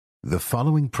The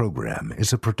following program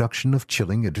is a production of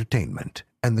Chilling Entertainment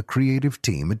and the creative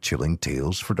team at Chilling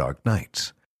Tales for Dark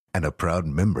Nights, and a proud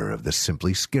member of the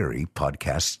Simply Scary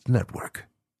Podcasts Network.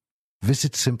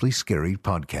 Visit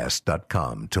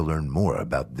simplyscarypodcast.com to learn more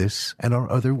about this and our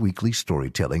other weekly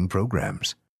storytelling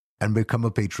programs, and become a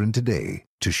patron today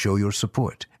to show your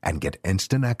support and get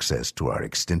instant access to our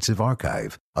extensive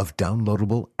archive of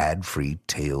downloadable ad-free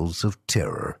tales of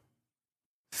terror.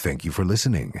 Thank you for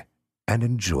listening, and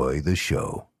enjoy the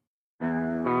show.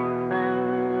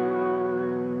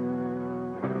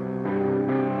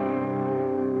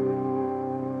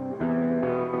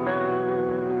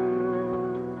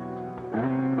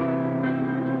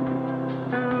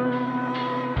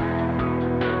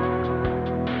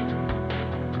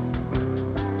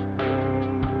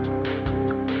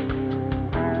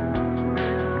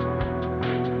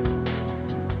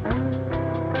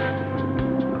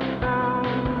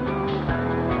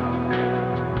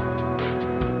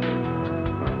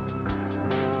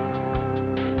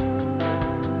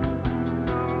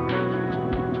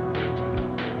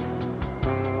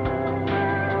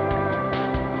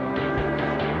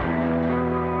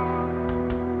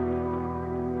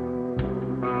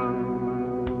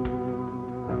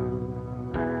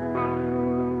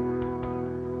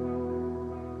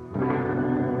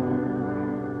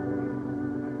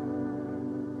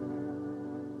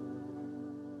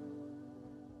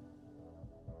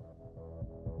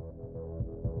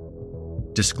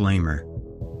 Disclaimer.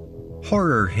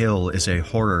 Horror Hill is a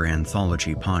horror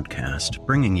anthology podcast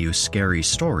bringing you scary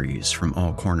stories from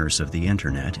all corners of the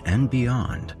internet and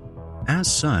beyond.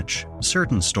 As such,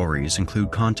 certain stories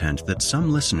include content that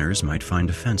some listeners might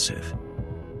find offensive.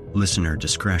 Listener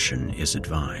discretion is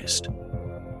advised.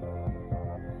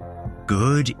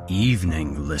 Good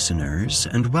evening, listeners,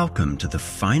 and welcome to the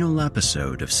final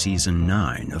episode of Season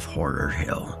 9 of Horror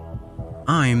Hill.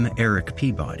 I'm Eric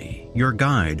Peabody, your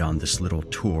guide on this little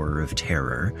tour of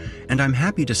terror, and I'm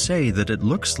happy to say that it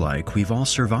looks like we've all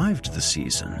survived the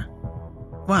season.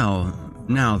 Well,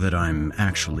 now that I'm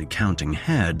actually counting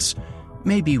heads,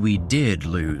 maybe we did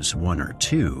lose one or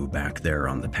two back there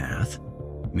on the path.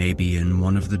 Maybe in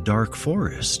one of the dark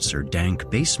forests or dank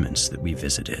basements that we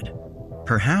visited.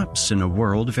 Perhaps in a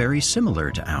world very similar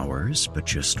to ours, but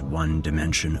just one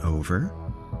dimension over.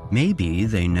 Maybe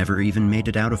they never even made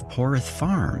it out of Porth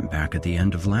Farm back at the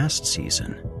end of last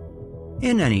season.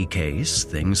 In any case,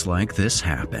 things like this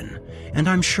happen, and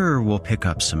I'm sure we'll pick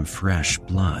up some fresh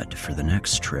blood for the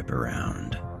next trip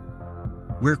around.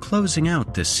 We're closing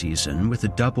out this season with a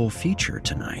double feature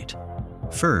tonight.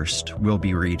 First, we'll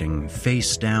be reading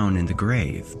Face Down in the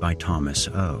Grave by Thomas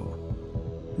O.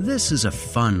 This is a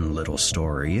fun little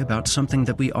story about something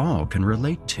that we all can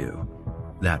relate to.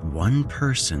 That one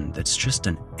person that's just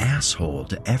an asshole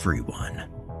to everyone.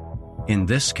 In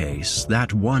this case,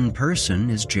 that one person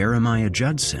is Jeremiah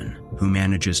Judson, who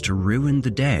manages to ruin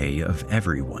the day of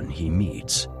everyone he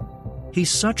meets. He's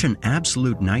such an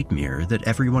absolute nightmare that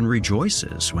everyone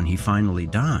rejoices when he finally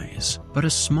dies, but a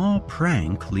small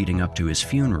prank leading up to his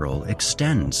funeral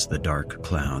extends the dark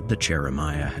cloud that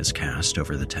Jeremiah has cast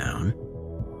over the town.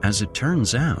 As it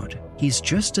turns out, he's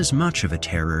just as much of a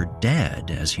terror dead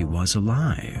as he was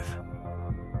alive.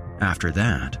 After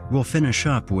that, we'll finish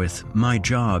up with My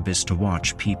Job is to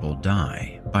Watch People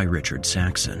Die by Richard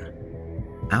Saxon.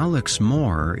 Alex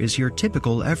Moore is your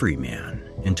typical everyman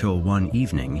until one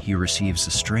evening he receives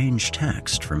a strange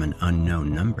text from an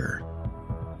unknown number.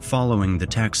 Following the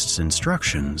text's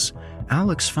instructions,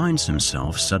 Alex finds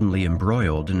himself suddenly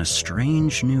embroiled in a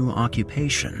strange new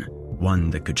occupation, one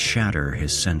that could shatter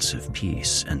his sense of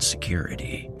peace and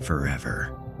security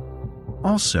forever.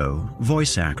 Also,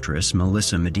 voice actress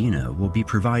Melissa Medina will be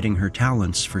providing her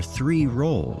talents for 3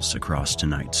 roles across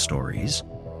tonight's stories.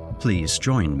 Please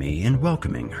join me in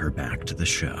welcoming her back to the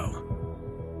show.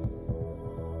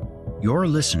 You're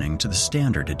listening to the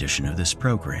standard edition of this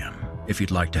program. If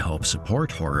you'd like to help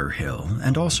support Horror Hill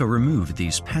and also remove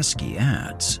these pesky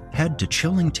ads, head to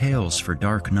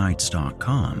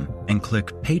chillingtalesfordarknights.com and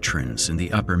click Patrons in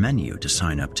the upper menu to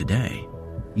sign up today.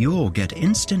 You'll get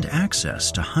instant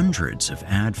access to hundreds of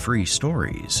ad-free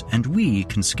stories, and we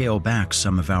can scale back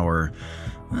some of our,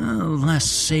 less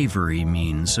savory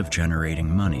means of generating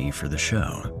money for the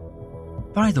show.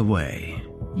 By the way,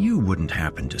 you wouldn't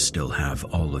happen to still have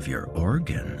all of your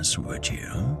organs, would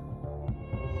you?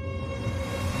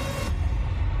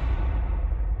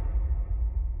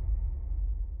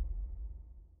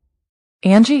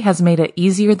 Angie has made it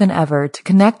easier than ever to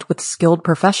connect with skilled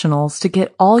professionals to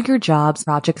get all your jobs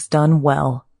projects done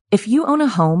well. If you own a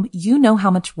home, you know how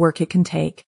much work it can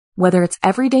take, whether it's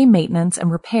everyday maintenance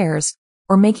and repairs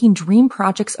or making dream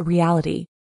projects a reality.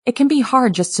 It can be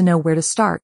hard just to know where to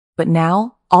start, but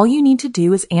now all you need to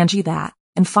do is Angie that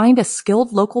and find a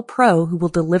skilled local pro who will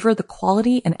deliver the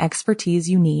quality and expertise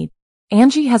you need.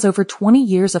 Angie has over 20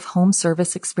 years of home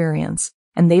service experience,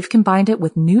 and they've combined it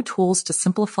with new tools to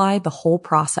simplify the whole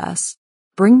process.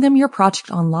 Bring them your project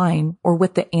online or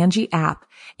with the Angie app,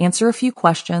 answer a few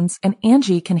questions, and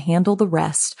Angie can handle the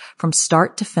rest from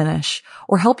start to finish,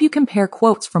 or help you compare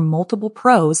quotes from multiple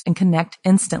pros and connect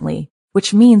instantly,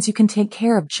 which means you can take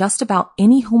care of just about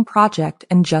any home project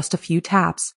in just a few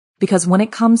taps. Because when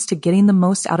it comes to getting the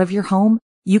most out of your home,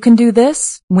 you can do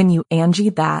this when you Angie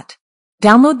that.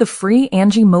 Download the free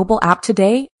Angie mobile app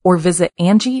today or visit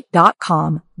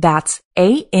Angie.com. That's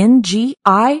ANGI.com.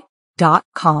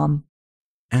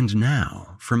 And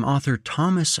now, from author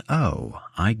Thomas O.,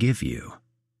 I give you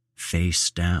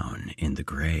Face Down in the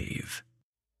Grave.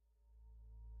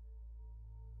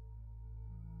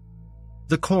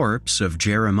 The corpse of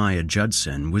Jeremiah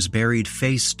Judson was buried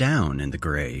face down in the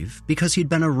grave because he'd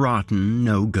been a rotten,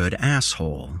 no-good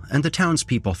asshole, and the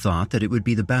townspeople thought that it would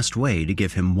be the best way to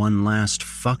give him one last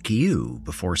fuck you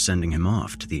before sending him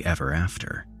off to the ever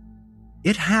after.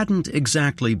 It hadn't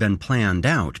exactly been planned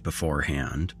out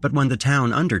beforehand, but when the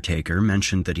town undertaker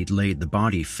mentioned that he'd laid the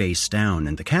body face down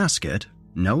in the casket,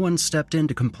 no one stepped in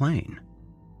to complain.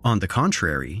 On the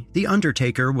contrary, the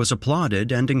undertaker was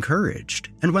applauded and encouraged,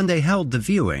 and when they held the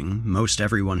viewing, most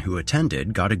everyone who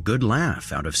attended got a good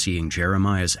laugh out of seeing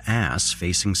Jeremiah's ass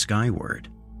facing skyward.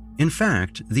 In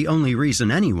fact, the only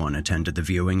reason anyone attended the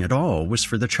viewing at all was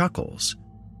for the chuckles.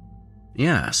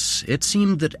 Yes, it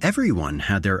seemed that everyone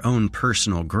had their own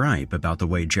personal gripe about the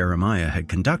way Jeremiah had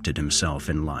conducted himself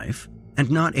in life, and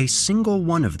not a single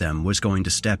one of them was going to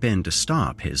step in to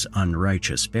stop his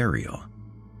unrighteous burial.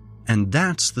 And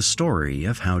that's the story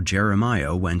of how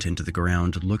Jeremiah went into the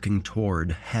ground looking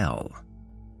toward hell.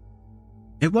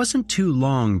 It wasn't too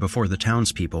long before the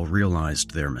townspeople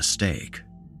realized their mistake,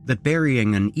 that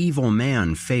burying an evil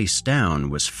man face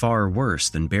down was far worse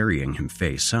than burying him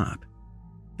face up.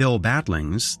 Bill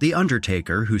Battlings, the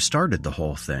undertaker who started the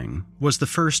whole thing, was the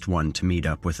first one to meet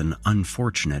up with an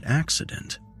unfortunate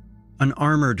accident. An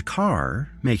armored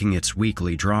car, making its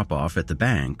weekly drop-off at the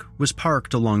bank, was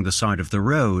parked along the side of the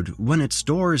road when its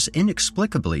doors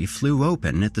inexplicably flew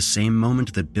open at the same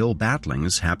moment that Bill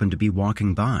Battlings happened to be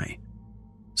walking by.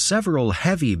 Several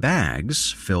heavy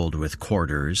bags, filled with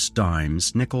quarters,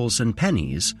 dimes, nickels, and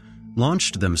pennies,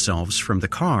 launched themselves from the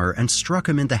car and struck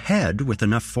him in the head with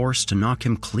enough force to knock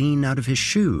him clean out of his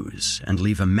shoes and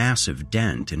leave a massive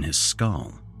dent in his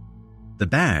skull. The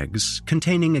bags,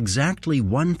 containing exactly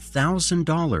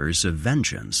 $1,000 of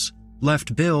vengeance,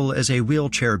 left Bill as a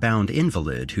wheelchair-bound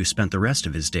invalid who spent the rest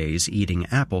of his days eating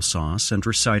applesauce and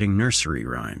reciting nursery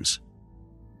rhymes.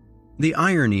 The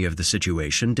irony of the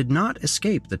situation did not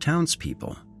escape the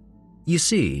townspeople. You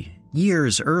see,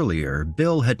 years earlier,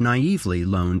 Bill had naively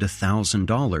loaned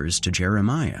 $1,000 to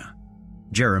Jeremiah.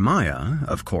 Jeremiah,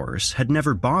 of course, had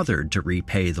never bothered to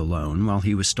repay the loan while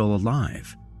he was still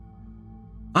alive.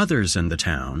 Others in the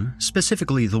town,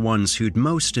 specifically the ones who'd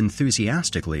most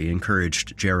enthusiastically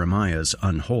encouraged Jeremiah's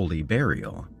unholy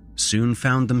burial, soon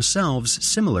found themselves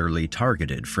similarly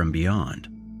targeted from beyond.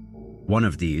 One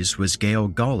of these was Gail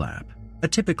Golap, a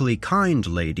typically kind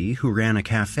lady who ran a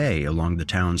cafe along the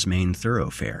town's main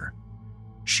thoroughfare.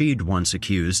 She'd once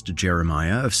accused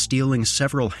Jeremiah of stealing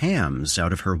several hams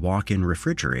out of her walk-in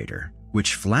refrigerator,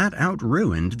 which flat-out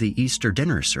ruined the Easter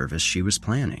dinner service she was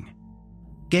planning.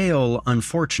 Gail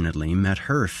unfortunately met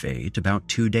her fate about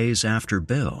 2 days after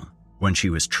Bill, when she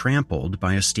was trampled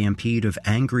by a stampede of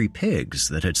angry pigs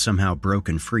that had somehow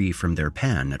broken free from their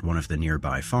pen at one of the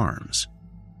nearby farms.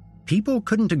 People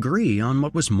couldn't agree on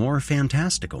what was more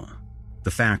fantastical,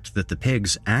 the fact that the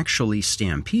pigs actually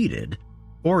stampeded,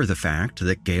 or the fact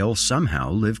that Gail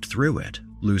somehow lived through it,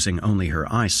 losing only her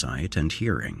eyesight and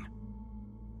hearing.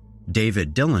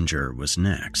 David Dillinger was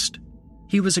next.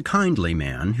 He was a kindly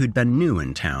man who'd been new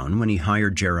in town when he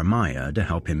hired Jeremiah to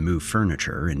help him move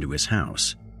furniture into his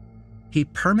house. He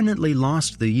permanently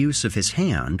lost the use of his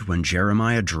hand when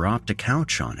Jeremiah dropped a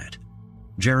couch on it.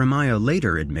 Jeremiah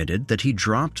later admitted that he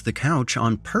dropped the couch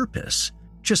on purpose,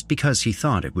 just because he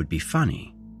thought it would be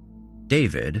funny.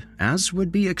 David, as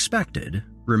would be expected,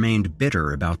 remained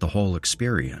bitter about the whole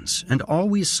experience and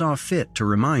always saw fit to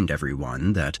remind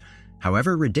everyone that,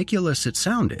 however ridiculous it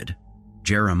sounded,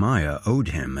 Jeremiah owed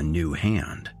him a new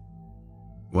hand.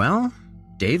 Well,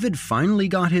 David finally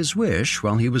got his wish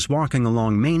while he was walking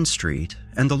along Main Street,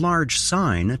 and the large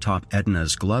sign atop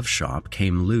Edna's glove shop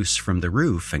came loose from the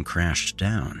roof and crashed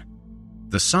down.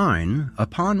 The sign,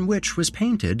 upon which was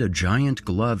painted a giant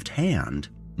gloved hand,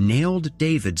 nailed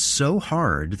David so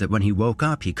hard that when he woke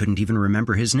up he couldn't even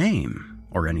remember his name,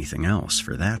 or anything else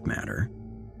for that matter.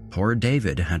 Poor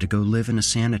David had to go live in a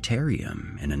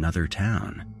sanitarium in another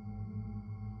town.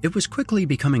 It was quickly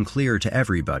becoming clear to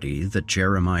everybody that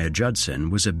Jeremiah Judson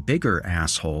was a bigger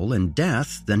asshole in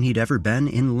death than he'd ever been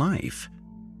in life.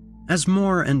 As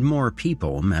more and more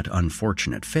people met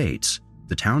unfortunate fates,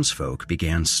 the townsfolk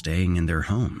began staying in their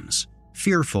homes,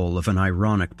 fearful of an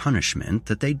ironic punishment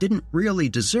that they didn't really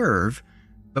deserve,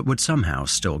 but would somehow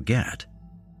still get.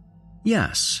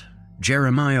 Yes,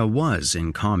 Jeremiah was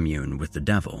in commune with the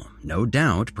devil, no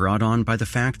doubt brought on by the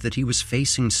fact that he was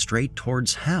facing straight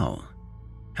towards hell.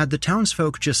 Had the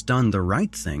townsfolk just done the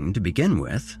right thing to begin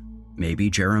with, maybe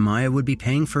Jeremiah would be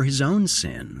paying for his own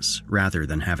sins rather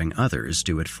than having others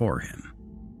do it for him.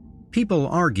 People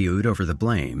argued over the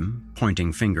blame,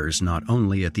 pointing fingers not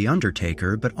only at the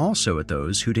undertaker but also at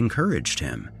those who'd encouraged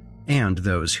him, and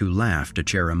those who laughed at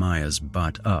Jeremiah's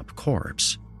butt-up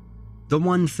corpse. The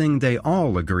one thing they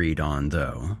all agreed on,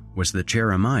 though, was that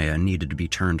Jeremiah needed to be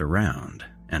turned around,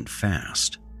 and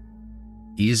fast.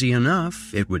 Easy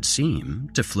enough, it would seem,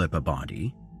 to flip a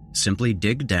body. Simply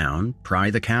dig down, pry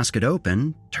the casket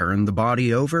open, turn the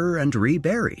body over, and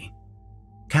rebury.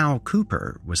 Cal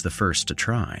Cooper was the first to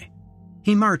try.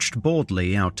 He marched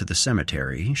boldly out to the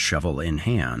cemetery, shovel in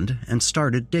hand, and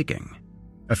started digging.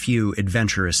 A few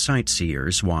adventurous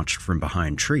sightseers watched from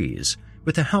behind trees,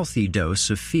 with a healthy dose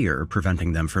of fear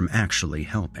preventing them from actually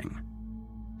helping.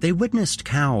 They witnessed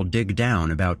Cal dig down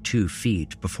about 2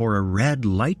 feet before a red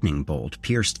lightning bolt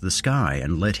pierced the sky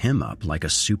and lit him up like a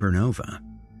supernova.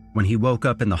 When he woke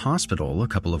up in the hospital a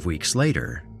couple of weeks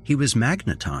later, he was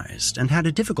magnetized and had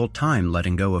a difficult time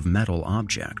letting go of metal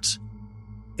objects.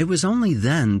 It was only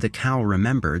then that Cal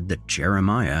remembered that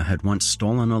Jeremiah had once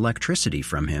stolen electricity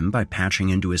from him by patching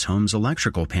into his home's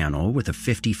electrical panel with a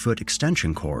 50-foot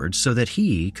extension cord so that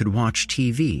he could watch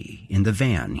TV in the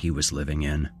van he was living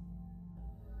in.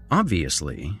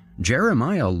 Obviously,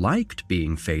 Jeremiah liked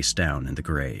being face down in the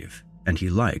grave, and he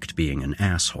liked being an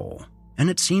asshole, and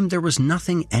it seemed there was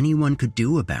nothing anyone could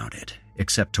do about it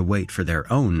except to wait for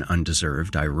their own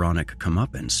undeserved ironic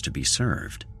comeuppance to be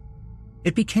served.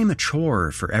 It became a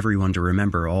chore for everyone to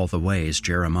remember all the ways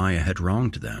Jeremiah had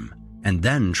wronged them, and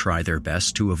then try their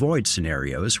best to avoid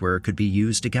scenarios where it could be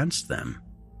used against them.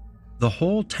 The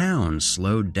whole town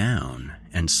slowed down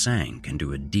and sank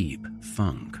into a deep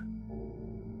funk.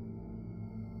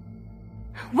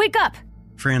 Wake up!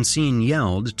 Francine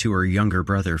yelled to her younger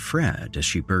brother Fred as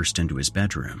she burst into his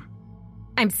bedroom.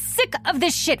 I'm sick of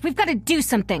this shit. We've got to do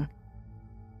something.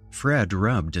 Fred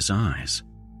rubbed his eyes.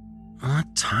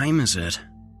 What time is it?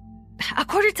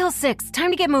 6:15. Time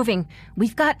to get moving.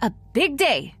 We've got a big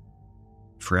day.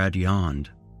 Fred yawned.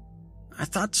 I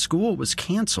thought school was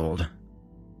canceled.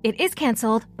 It is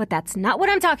canceled, but that's not what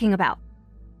I'm talking about.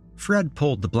 Fred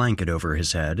pulled the blanket over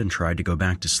his head and tried to go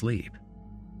back to sleep.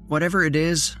 Whatever it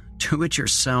is, do it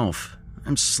yourself.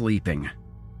 I'm sleeping.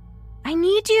 I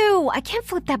need you. I can't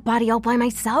flip that body all by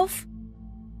myself.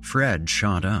 Fred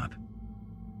shot up.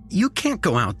 You can't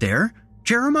go out there.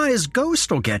 Jeremiah's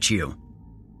ghost will get you.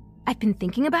 I've been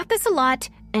thinking about this a lot,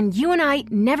 and you and I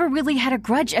never really had a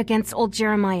grudge against old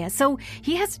Jeremiah, so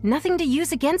he has nothing to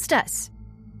use against us.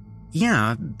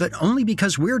 Yeah, but only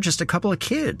because we're just a couple of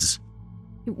kids.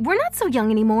 We're not so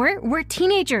young anymore. We're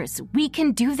teenagers. We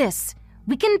can do this.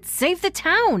 We can save the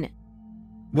town.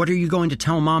 What are you going to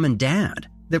tell Mom and Dad?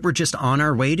 That we're just on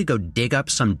our way to go dig up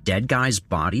some dead guy's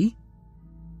body?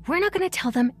 We're not going to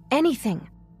tell them anything,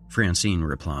 Francine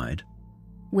replied.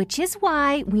 Which is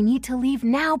why we need to leave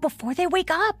now before they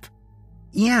wake up.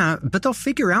 Yeah, but they'll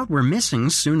figure out we're missing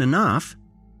soon enough.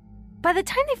 By the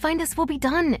time they find us, we'll be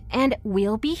done, and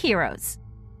we'll be heroes.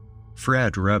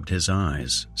 Fred rubbed his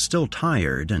eyes, still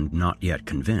tired and not yet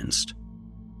convinced.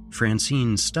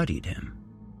 Francine studied him.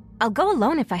 I'll go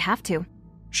alone if I have to,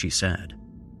 she said.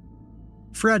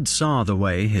 Fred saw the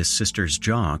way his sister's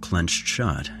jaw clenched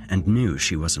shut and knew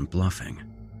she wasn't bluffing.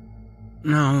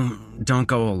 No, don't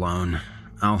go alone.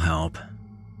 I'll help.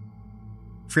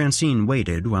 Francine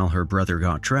waited while her brother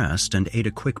got dressed and ate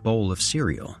a quick bowl of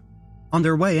cereal. On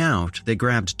their way out, they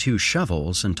grabbed 2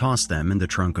 shovels and tossed them in the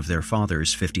trunk of their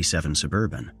father's '57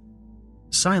 Suburban.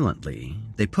 Silently,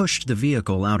 they pushed the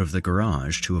vehicle out of the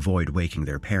garage to avoid waking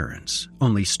their parents,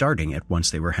 only starting it once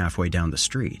they were halfway down the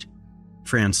street.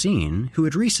 Francine, who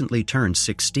had recently turned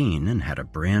 16 and had a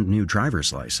brand new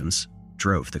driver's license,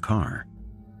 drove the car.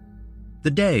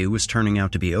 The day was turning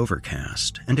out to be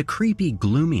overcast, and a creepy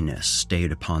gloominess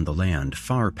stayed upon the land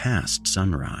far past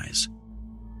sunrise.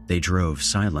 They drove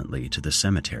silently to the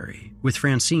cemetery, with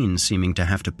Francine seeming to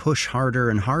have to push harder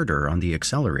and harder on the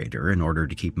accelerator in order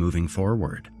to keep moving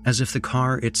forward, as if the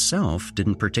car itself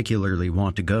didn't particularly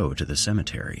want to go to the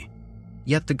cemetery.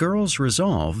 Yet the girl's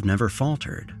resolve never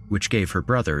faltered, which gave her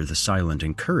brother the silent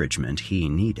encouragement he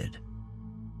needed.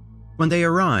 When they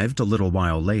arrived a little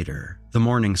while later, the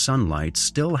morning sunlight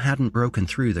still hadn't broken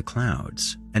through the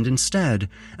clouds, and instead,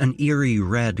 an eerie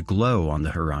red glow on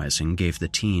the horizon gave the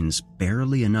teens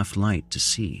barely enough light to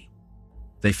see.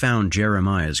 They found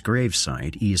Jeremiah's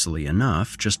gravesite easily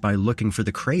enough just by looking for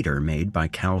the crater made by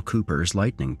Cal Cooper's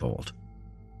lightning bolt.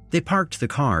 They parked the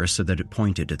car so that it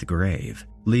pointed at the grave,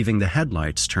 leaving the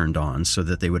headlights turned on so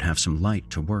that they would have some light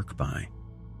to work by.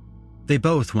 They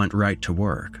both went right to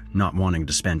work, not wanting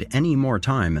to spend any more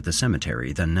time at the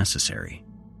cemetery than necessary.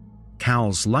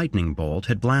 Cal's lightning bolt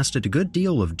had blasted a good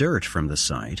deal of dirt from the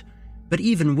site, but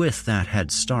even with that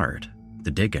head start,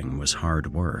 the digging was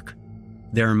hard work.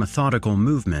 Their methodical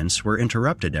movements were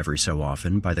interrupted every so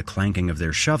often by the clanking of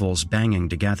their shovels banging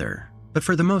together, but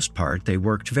for the most part they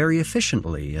worked very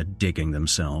efficiently at digging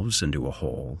themselves into a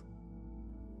hole.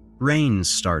 Rain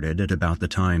started at about the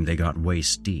time they got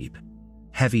waist deep.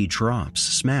 Heavy drops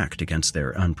smacked against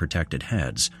their unprotected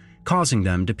heads, causing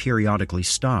them to periodically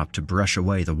stop to brush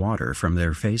away the water from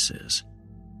their faces.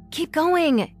 Keep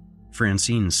going,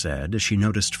 Francine said as she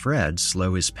noticed Fred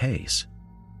slow his pace.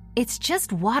 It's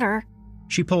just water.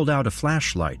 She pulled out a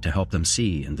flashlight to help them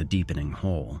see in the deepening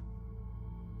hole.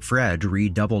 Fred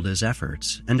redoubled his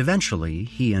efforts, and eventually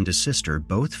he and his sister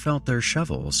both felt their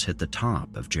shovels hit the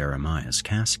top of Jeremiah's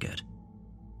casket.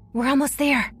 We're almost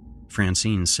there,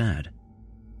 Francine said.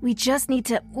 We just need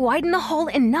to widen the hole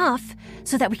enough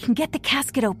so that we can get the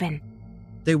casket open.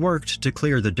 They worked to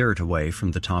clear the dirt away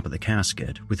from the top of the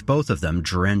casket, with both of them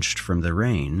drenched from the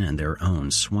rain and their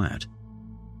own sweat.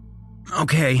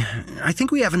 Okay, I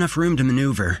think we have enough room to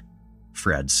maneuver,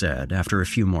 Fred said after a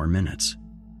few more minutes.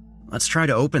 Let's try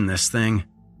to open this thing.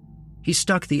 He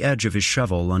stuck the edge of his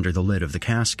shovel under the lid of the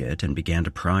casket and began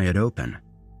to pry it open.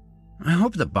 I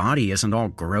hope the body isn't all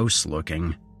gross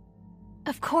looking.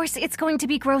 Of course it's going to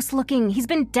be gross looking. He's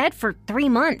been dead for 3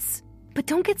 months. But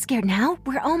don't get scared now.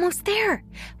 We're almost there.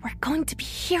 We're going to be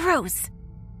heroes.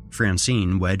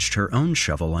 Francine wedged her own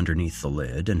shovel underneath the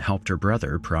lid and helped her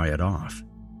brother pry it off.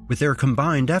 With their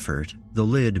combined effort, the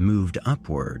lid moved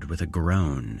upward with a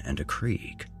groan and a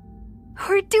creak.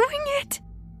 We're doing it,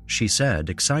 she said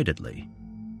excitedly.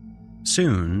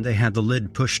 Soon, they had the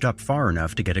lid pushed up far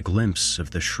enough to get a glimpse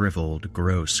of the shriveled,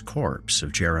 gross corpse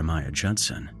of Jeremiah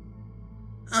Judson.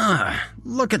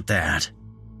 Look at that,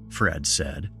 Fred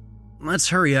said. Let's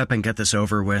hurry up and get this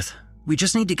over with. We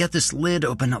just need to get this lid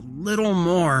open a little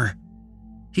more.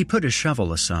 He put his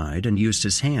shovel aside and used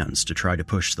his hands to try to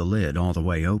push the lid all the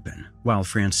way open, while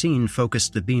Francine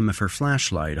focused the beam of her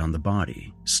flashlight on the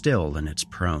body, still in its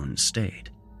prone state.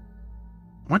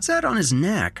 What's that on his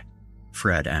neck?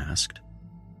 Fred asked.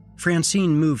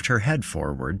 Francine moved her head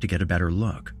forward to get a better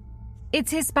look.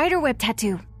 It's his spiderweb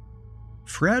tattoo.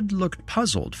 Fred looked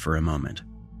puzzled for a moment.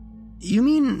 You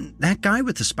mean that guy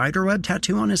with the spiderweb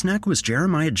tattoo on his neck was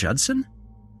Jeremiah Judson?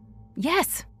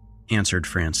 Yes, answered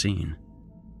Francine.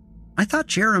 I thought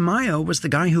Jeremiah was the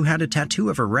guy who had a tattoo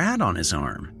of a rat on his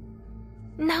arm.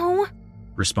 No,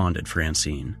 responded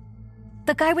Francine.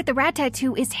 The guy with the rat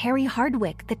tattoo is Harry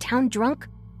Hardwick, the town drunk.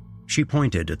 She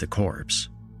pointed at the corpse.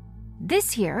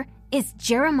 This here is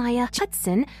Jeremiah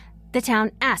Judson, the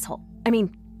town asshole. I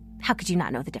mean, how could you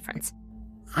not know the difference?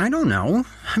 I don't know.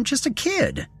 I'm just a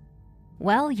kid.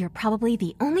 Well, you're probably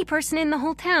the only person in the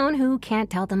whole town who can't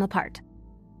tell them apart.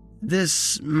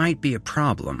 This might be a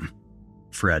problem,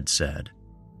 Fred said.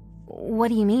 What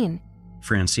do you mean?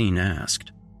 Francine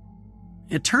asked.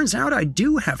 It turns out I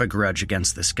do have a grudge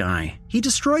against this guy. He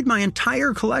destroyed my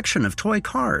entire collection of toy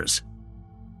cars.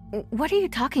 What are you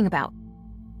talking about?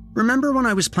 Remember when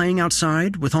I was playing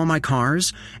outside with all my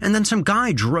cars, and then some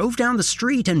guy drove down the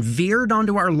street and veered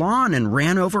onto our lawn and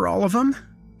ran over all of them?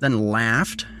 Then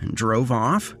laughed and drove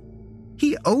off?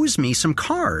 He owes me some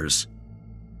cars.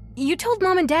 You told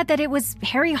Mom and Dad that it was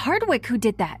Harry Hardwick who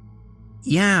did that.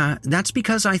 Yeah, that's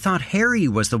because I thought Harry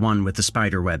was the one with the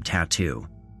spiderweb tattoo.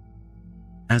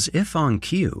 As if on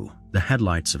cue, the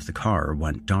headlights of the car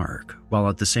went dark, while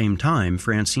at the same time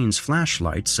Francine's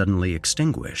flashlight suddenly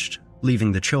extinguished,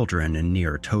 leaving the children in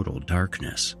near total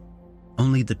darkness.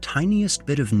 Only the tiniest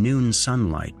bit of noon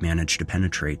sunlight managed to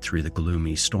penetrate through the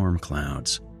gloomy storm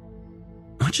clouds.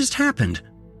 What just happened?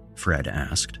 Fred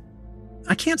asked.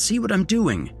 I can't see what I'm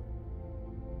doing.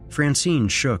 Francine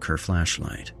shook her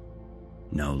flashlight.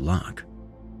 No luck.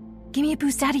 Give me a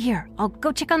boost out of here. I'll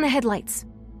go check on the headlights.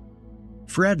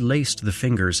 Fred laced the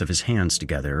fingers of his hands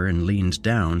together and leaned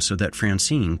down so that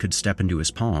Francine could step into his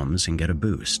palms and get a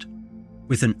boost.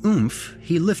 With an oomph,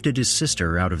 he lifted his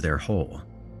sister out of their hole.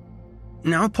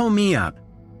 "Now pull me up,"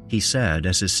 he said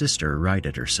as his sister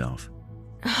righted herself.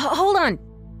 Hold on,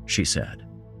 she said.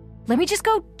 "Let me just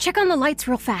go check on the lights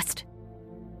real fast."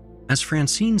 As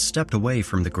Francine stepped away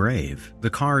from the grave, the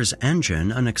car's engine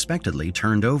unexpectedly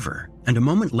turned over, and a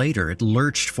moment later it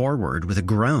lurched forward with a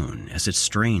groan as it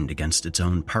strained against its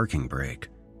own parking brake.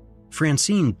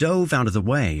 Francine dove out of the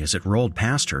way as it rolled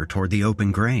past her toward the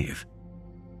open grave.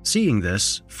 Seeing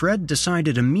this, Fred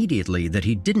decided immediately that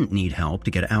he didn't need help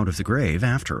to get out of the grave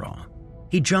after all.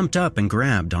 He jumped up and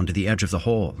grabbed onto the edge of the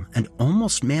hole and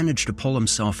almost managed to pull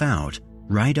himself out,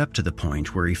 right up to the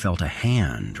point where he felt a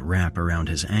hand wrap around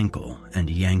his ankle and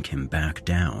yank him back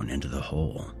down into the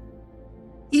hole.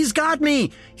 "He's got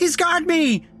me! He's got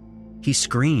me!" he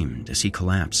screamed as he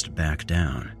collapsed back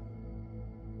down.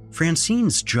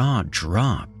 Francine's jaw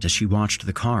dropped as she watched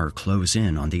the car close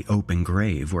in on the open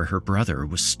grave where her brother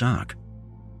was stuck.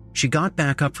 She got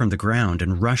back up from the ground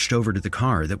and rushed over to the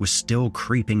car that was still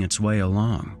creeping its way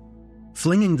along.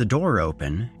 Flinging the door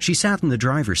open, she sat in the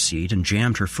driver's seat and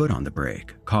jammed her foot on the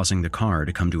brake, causing the car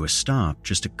to come to a stop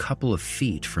just a couple of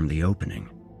feet from the opening.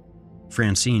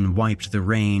 Francine wiped the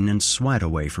rain and sweat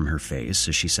away from her face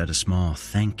as she said a small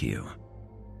thank you,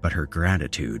 but her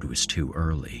gratitude was too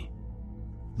early.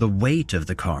 The weight of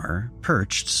the car,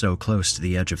 perched so close to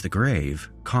the edge of the grave,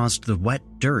 caused the wet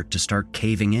dirt to start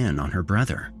caving in on her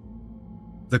brother.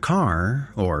 The car,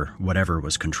 or whatever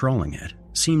was controlling it,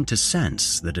 seemed to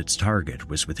sense that its target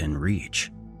was within reach.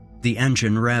 The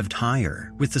engine revved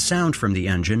higher, with the sound from the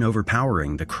engine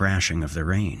overpowering the crashing of the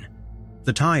rain.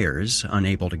 The tires,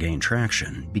 unable to gain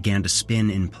traction, began to spin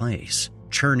in place,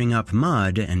 churning up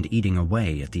mud and eating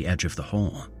away at the edge of the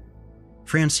hole.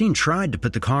 Francine tried to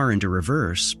put the car into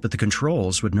reverse, but the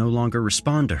controls would no longer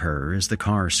respond to her as the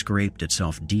car scraped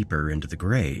itself deeper into the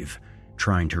grave,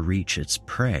 trying to reach its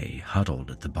prey huddled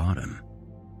at the bottom.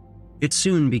 It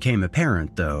soon became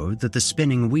apparent, though, that the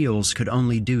spinning wheels could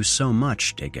only do so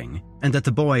much digging, and that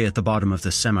the boy at the bottom of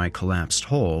the semi-collapsed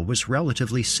hole was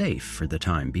relatively safe for the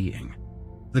time being.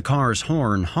 The car's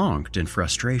horn honked in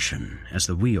frustration as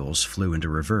the wheels flew into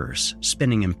reverse,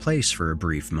 spinning in place for a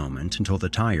brief moment until the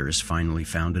tires finally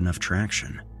found enough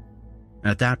traction.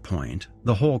 At that point,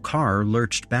 the whole car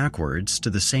lurched backwards to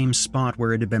the same spot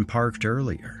where it had been parked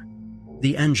earlier.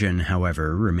 The engine,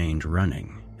 however, remained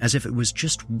running, as if it was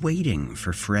just waiting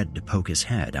for Fred to poke his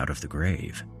head out of the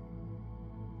grave.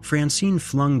 Francine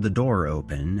flung the door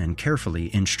open and carefully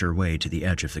inched her way to the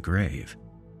edge of the grave.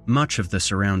 Much of the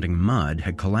surrounding mud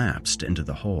had collapsed into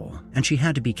the hole, and she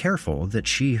had to be careful that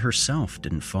she herself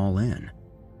didn't fall in.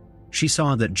 She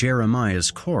saw that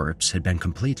Jeremiah's corpse had been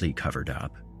completely covered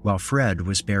up, while Fred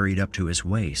was buried up to his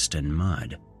waist in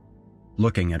mud.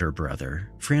 Looking at her brother,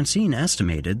 Francine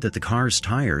estimated that the car's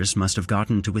tires must have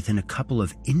gotten to within a couple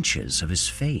of inches of his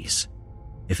face.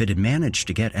 If it had managed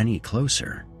to get any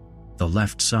closer, the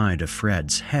left side of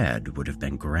Fred's head would have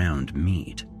been ground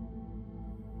meat.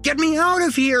 "Get me out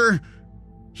of here!"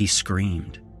 he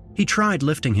screamed. He tried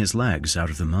lifting his legs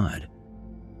out of the mud.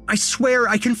 "I swear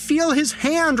I can feel his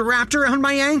hand wrapped around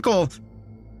my ankle!"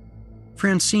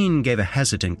 Francine gave a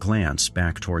hesitant glance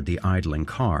back toward the idling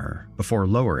car before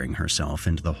lowering herself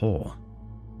into the hole.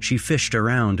 She fished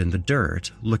around in the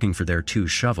dirt, looking for their two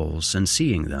shovels and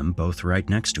seeing them both right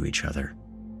next to each other.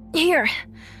 "Here,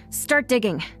 start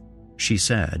digging," she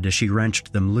said as she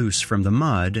wrenched them loose from the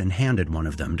mud and handed one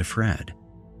of them to Fred.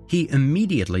 He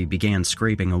immediately began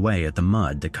scraping away at the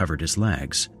mud that covered his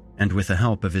legs, and with the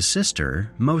help of his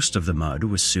sister, most of the mud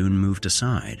was soon moved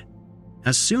aside.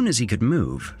 As soon as he could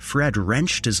move, Fred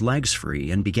wrenched his legs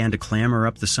free and began to clamber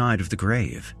up the side of the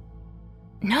grave.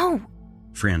 "No,"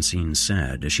 Francine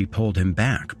said as she pulled him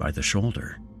back by the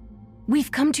shoulder.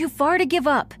 "We've come too far to give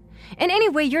up. And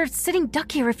anyway, you're sitting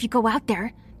duck here if you go out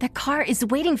there. That car is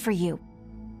waiting for you."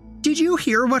 "Did you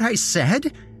hear what I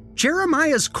said?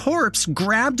 Jeremiah's corpse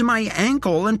grabbed my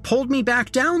ankle and pulled me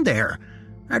back down there.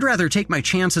 I'd rather take my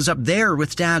chances up there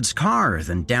with Dad's car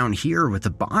than down here with the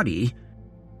body."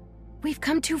 "We've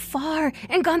come too far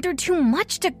and gone through too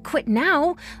much to quit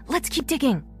now. Let's keep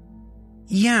digging."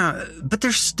 "Yeah, but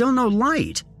there's still no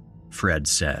light," Fred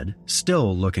said,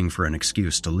 still looking for an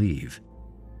excuse to leave.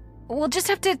 "We'll just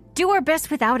have to do our best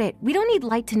without it. We don't need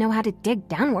light to know how to dig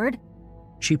downward."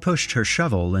 She pushed her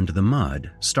shovel into the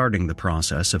mud, starting the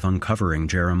process of uncovering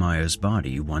Jeremiah's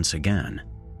body once again.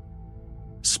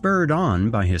 Spurred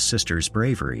on by his sister's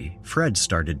bravery, Fred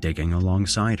started digging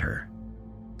alongside her.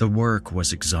 The work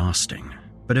was exhausting,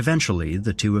 but eventually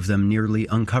the two of them nearly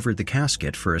uncovered the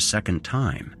casket for a second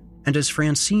time, and as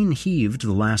Francine heaved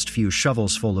the last few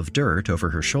shovels full of dirt over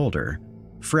her shoulder,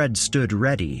 Fred stood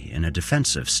ready in a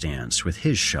defensive stance with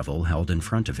his shovel held in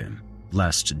front of him,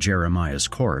 lest Jeremiah's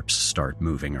corpse start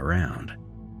moving around.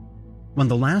 When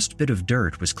the last bit of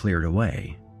dirt was cleared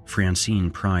away,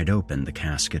 Francine pried open the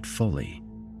casket fully.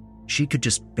 She could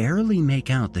just barely make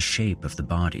out the shape of the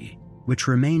body, which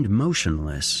remained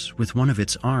motionless with one of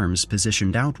its arms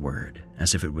positioned outward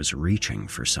as if it was reaching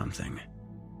for something.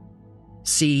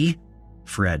 "See?"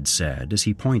 Fred said as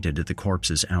he pointed at the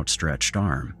corpse's outstretched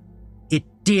arm. "It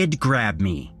did grab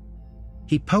me."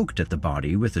 He poked at the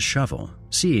body with the shovel,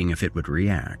 seeing if it would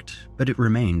react, but it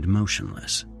remained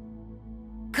motionless.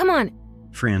 "Come on,"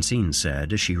 Francine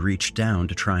said as she reached down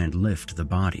to try and lift the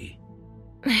body.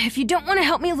 "If you don't want to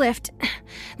help me lift,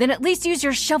 then at least use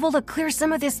your shovel to clear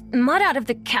some of this mud out of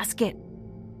the casket."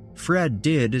 Fred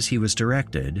did as he was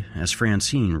directed as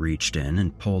Francine reached in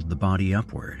and pulled the body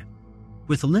upward.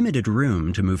 With limited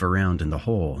room to move around in the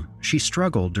hole, she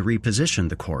struggled to reposition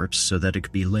the corpse so that it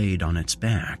could be laid on its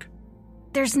back.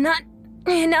 "There's not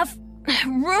enough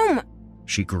room,"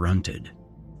 she grunted.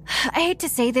 "I hate to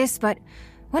say this, but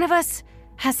one of us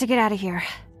has to get out of here."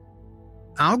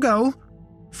 "I'll go,"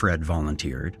 Fred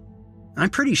volunteered. "I'm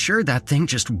pretty sure that thing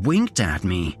just winked at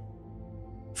me."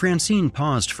 Francine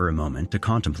paused for a moment to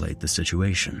contemplate the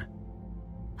situation.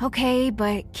 "Okay,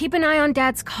 but keep an eye on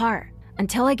Dad's car.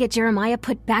 Until I get Jeremiah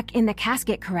put back in the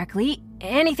casket correctly,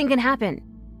 anything can happen."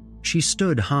 She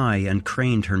stood high and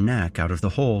craned her neck out of the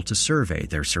hole to survey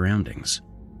their surroundings.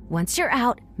 "Once you're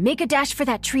out, make a dash for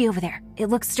that tree over there. It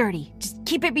looks sturdy. Just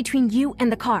keep it between you and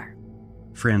the car."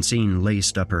 Francine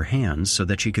laced up her hands so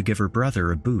that she could give her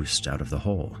brother a boost out of the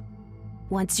hole.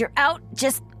 "Once you're out,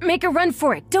 just make a run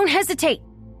for it. Don't hesitate."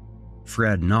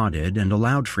 Fred nodded and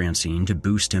allowed Francine to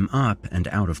boost him up and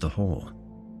out of the hole.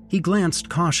 He glanced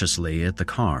cautiously at the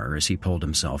car as he pulled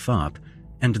himself up,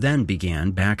 and then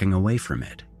began backing away from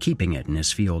it, keeping it in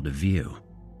his field of view.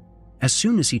 As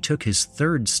soon as he took his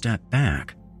third step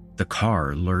back, the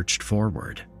car lurched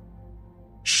forward.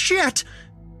 "Shit!"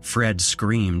 Fred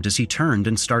screamed as he turned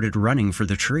and started running for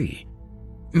the tree.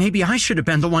 "Maybe I should have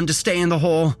been the one to stay in the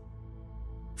hole."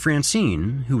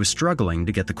 Francine, who was struggling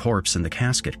to get the corpse in the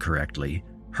casket correctly,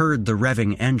 heard the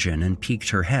revving engine and peeked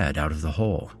her head out of the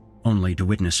hole, only to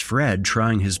witness Fred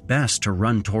trying his best to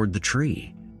run toward the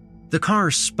tree. The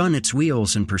car spun its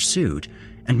wheels in pursuit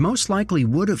and most likely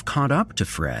would have caught up to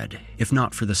Fred if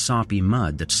not for the soppy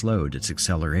mud that slowed its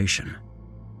acceleration.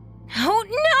 "Oh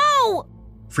no!"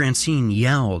 Francine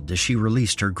yelled as she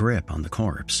released her grip on the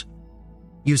corpse.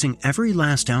 Using every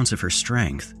last ounce of her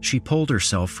strength, she pulled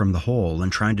herself from the hole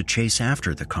and tried to chase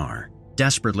after the car,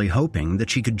 desperately hoping that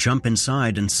she could jump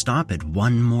inside and stop it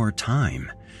one more time.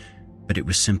 But it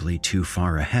was simply too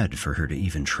far ahead for her to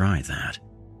even try that.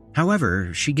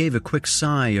 However, she gave a quick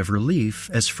sigh of relief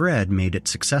as Fred made it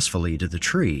successfully to the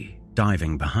tree,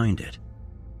 diving behind it.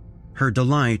 Her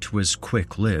delight was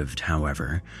quick-lived,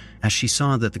 however, as she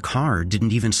saw that the car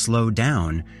didn't even slow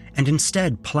down and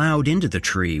instead plowed into the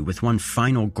tree with one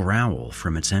final growl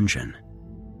from its engine.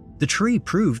 The tree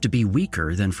proved to be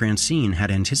weaker than Francine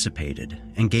had anticipated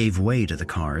and gave way to the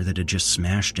car that had just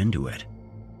smashed into it.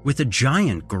 With a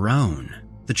giant groan,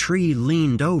 the tree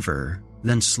leaned over,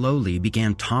 then slowly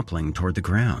began toppling toward the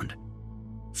ground.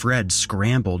 Fred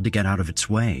scrambled to get out of its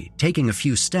way, taking a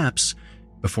few steps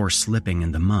before slipping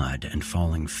in the mud and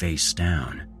falling face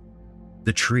down.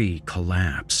 The tree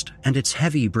collapsed, and its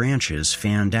heavy branches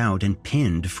fanned out and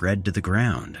pinned Fred to the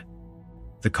ground.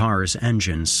 The car's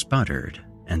engine sputtered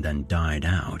and then died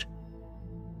out.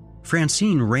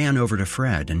 Francine ran over to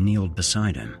Fred and kneeled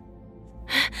beside him.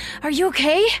 "Are you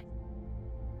okay?"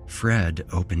 Fred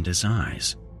opened his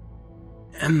eyes.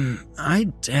 "Am I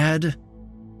dead?"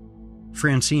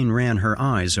 Francine ran her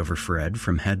eyes over Fred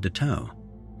from head to toe.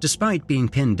 Despite being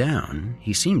pinned down,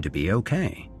 he seemed to be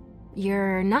okay.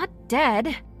 "You're not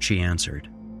dead," she answered.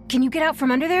 "Can you get out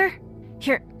from under there?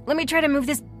 Here, let me try to move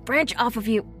this branch off of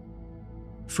you."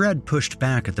 Fred pushed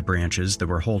back at the branches that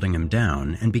were holding him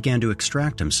down and began to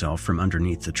extract himself from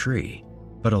underneath the tree.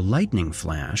 But a lightning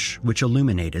flash, which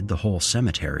illuminated the whole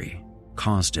cemetery,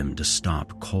 caused him to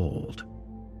stop cold.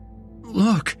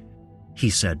 "Look,"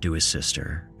 he said to his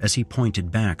sister as he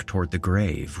pointed back toward the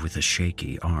grave with a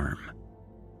shaky arm.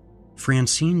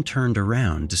 Francine turned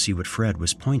around to see what Fred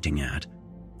was pointing at,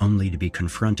 only to be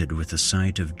confronted with the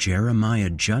sight of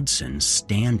Jeremiah Judson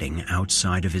standing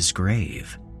outside of his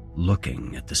grave,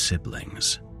 looking at the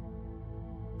siblings.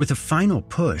 With a final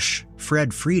push,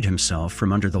 Fred freed himself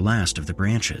from under the last of the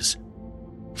branches.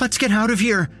 "Let's get out of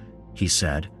here," he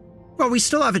said. "Well, we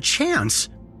still have a chance."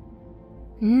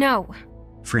 No.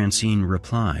 Francine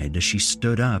replied as she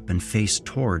stood up and faced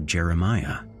toward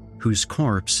Jeremiah, whose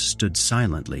corpse stood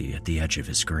silently at the edge of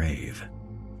his grave.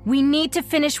 We need to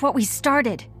finish what we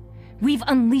started. We've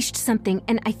unleashed something,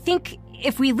 and I think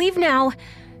if we leave now,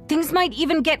 things might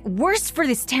even get worse for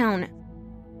this town.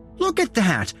 Look at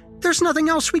that! There's nothing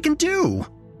else we can do!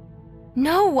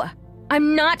 No,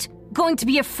 I'm not going to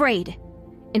be afraid.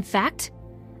 In fact,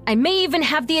 I may even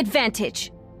have the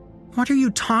advantage. What are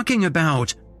you talking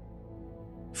about?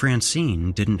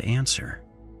 Francine didn't answer.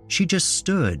 She just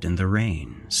stood in the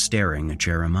rain, staring at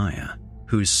Jeremiah,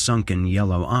 whose sunken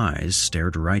yellow eyes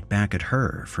stared right back at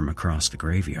her from across the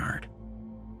graveyard.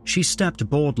 She stepped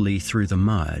boldly through the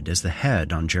mud as the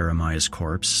head on Jeremiah's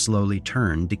corpse slowly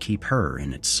turned to keep her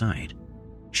in its sight.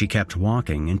 She kept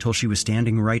walking until she was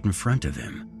standing right in front of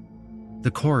him.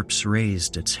 The corpse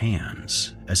raised its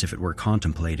hands as if it were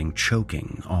contemplating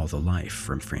choking all the life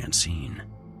from Francine.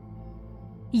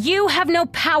 You have no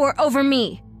power over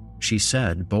me, she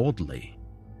said boldly.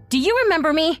 Do you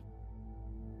remember me?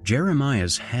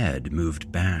 Jeremiah's head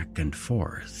moved back and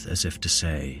forth as if to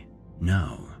say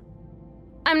no.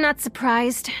 I'm not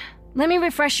surprised. Let me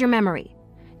refresh your memory.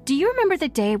 Do you remember the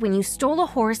day when you stole a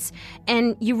horse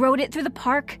and you rode it through the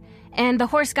park and the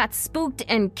horse got spooked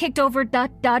and kicked over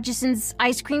Dodgeson's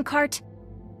ice cream cart?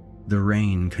 The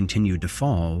rain continued to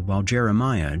fall while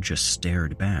Jeremiah just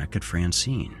stared back at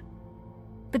Francine.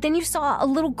 But then you saw a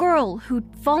little girl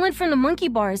who'd fallen from the monkey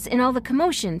bars in all the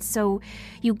commotion, so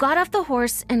you got off the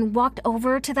horse and walked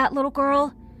over to that little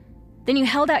girl. Then you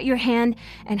held out your hand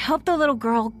and helped the little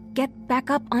girl get back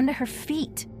up onto her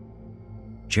feet.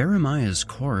 Jeremiah's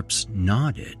corpse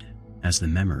nodded as the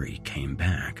memory came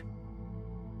back.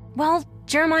 Well,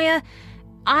 Jeremiah,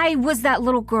 I was that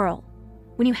little girl.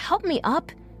 When you helped me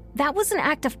up, that was an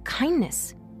act of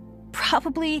kindness.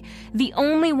 Probably the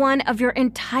only one of your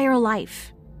entire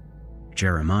life.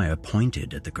 Jeremiah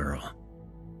pointed at the girl.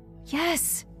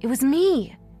 Yes, it was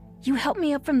me. You helped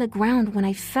me up from the ground when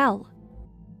I fell.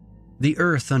 The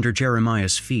earth under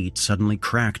Jeremiah's feet suddenly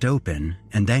cracked open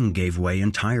and then gave way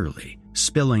entirely,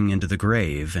 spilling into the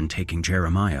grave and taking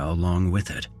Jeremiah along with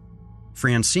it.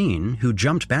 Francine, who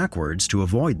jumped backwards to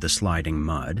avoid the sliding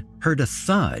mud, heard a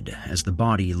thud as the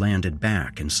body landed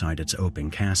back inside its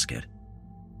open casket.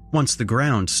 Once the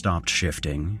ground stopped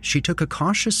shifting, she took a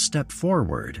cautious step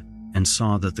forward and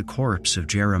saw that the corpse of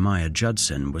Jeremiah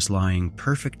Judson was lying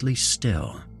perfectly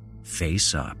still,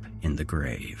 face up in the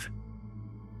grave.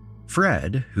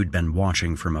 Fred, who'd been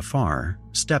watching from afar,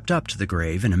 stepped up to the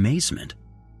grave in amazement.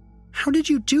 How did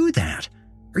you do that?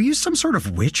 Are you some sort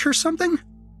of witch or something?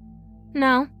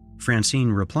 No,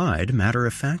 Francine replied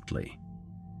matter-of-factly.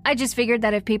 I just figured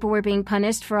that if people were being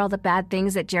punished for all the bad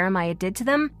things that Jeremiah did to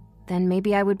them, then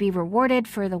maybe I would be rewarded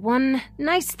for the one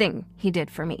nice thing he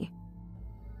did for me.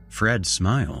 Fred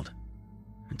smiled.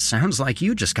 It sounds like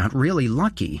you just got really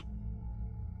lucky.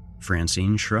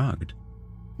 Francine shrugged.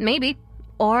 Maybe.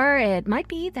 Or it might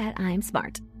be that I'm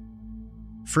smart.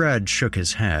 Fred shook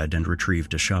his head and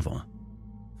retrieved a shovel.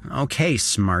 Okay,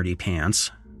 smarty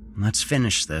pants. Let's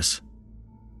finish this.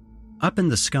 Up in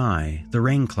the sky, the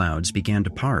rain clouds began to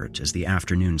part as the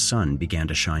afternoon sun began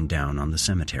to shine down on the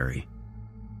cemetery.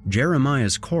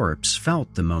 Jeremiah's corpse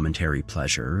felt the momentary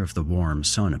pleasure of the warm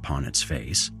sun upon its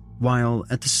face, while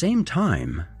at the same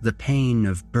time, the pain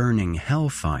of burning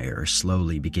hellfire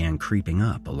slowly began creeping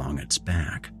up along its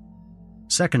back.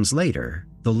 Seconds later,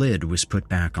 the lid was put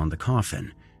back on the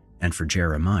coffin, and for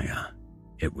Jeremiah,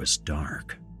 it was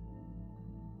dark.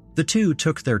 The two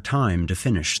took their time to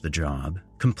finish the job,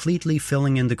 completely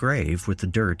filling in the grave with the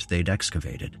dirt they'd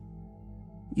excavated.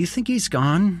 You think he's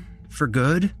gone? For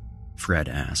good? Fred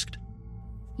asked.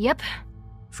 Yep,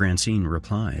 Francine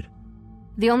replied.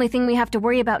 The only thing we have to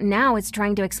worry about now is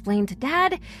trying to explain to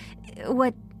Dad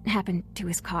what happened to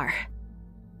his car.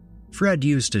 Fred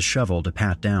used his shovel to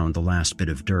pat down the last bit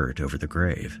of dirt over the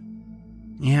grave.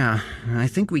 Yeah, I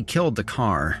think we killed the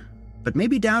car, but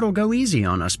maybe Dad will go easy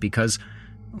on us because,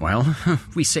 well,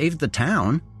 we saved the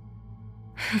town.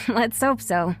 Let's hope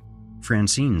so,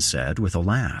 Francine said with a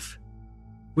laugh.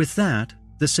 With that,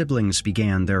 the siblings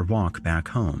began their walk back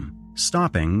home,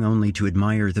 stopping only to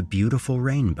admire the beautiful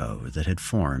rainbow that had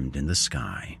formed in the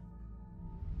sky.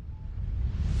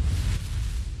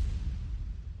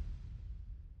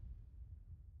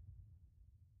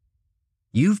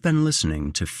 You've been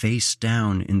listening to Face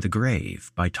Down in the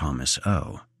Grave by Thomas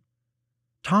O.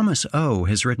 Thomas O.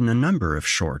 has written a number of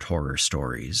short horror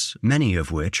stories, many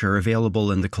of which are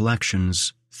available in the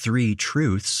collections 3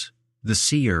 Truths, The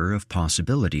Seer of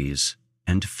Possibilities,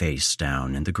 and Face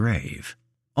Down in the Grave,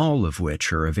 all of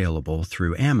which are available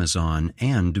through Amazon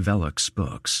and Velux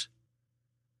Books.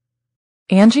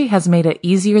 Angie has made it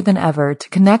easier than ever to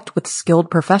connect with skilled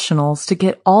professionals to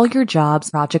get all your jobs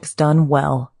projects done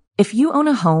well. If you own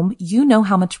a home, you know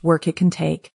how much work it can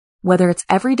take, whether it's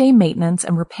everyday maintenance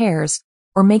and repairs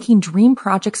or making dream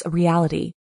projects a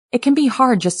reality. It can be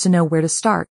hard just to know where to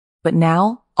start, but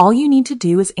now all you need to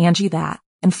do is Angie that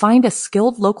and find a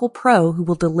skilled local pro who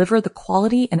will deliver the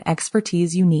quality and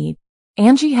expertise you need.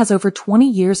 Angie has over 20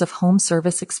 years of home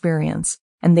service experience,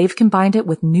 and they've combined it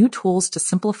with new tools to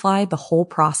simplify the whole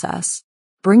process.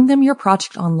 Bring them your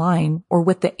project online or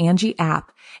with the Angie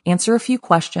app, answer a few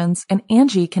questions, and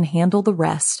Angie can handle the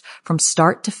rest from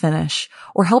start to finish,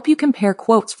 or help you compare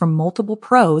quotes from multiple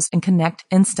pros and connect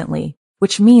instantly,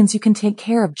 which means you can take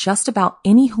care of just about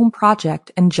any home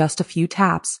project in just a few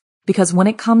taps. Because when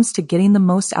it comes to getting the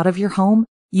most out of your home,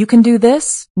 you can do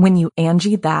this when you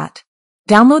Angie that.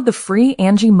 Download the free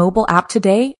Angie mobile app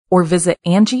today or visit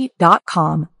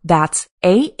Angie.com. That's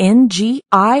ANGI.com.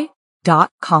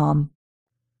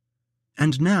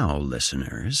 And now,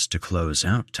 listeners, to close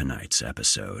out tonight's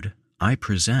episode, I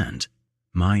present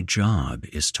My Job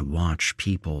is to Watch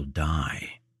People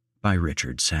Die by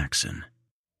Richard Saxon.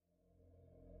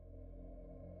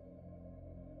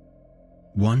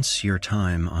 Once your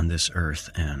time on this earth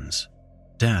ends,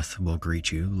 death will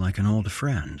greet you like an old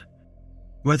friend.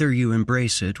 Whether you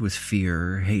embrace it with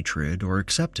fear, hatred, or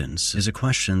acceptance is a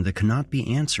question that cannot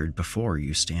be answered before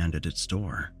you stand at its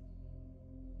door.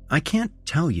 I can't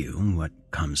tell you what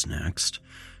comes next,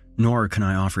 nor can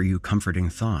I offer you comforting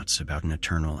thoughts about an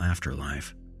eternal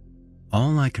afterlife.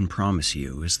 All I can promise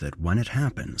you is that when it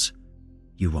happens,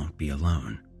 you won't be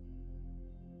alone.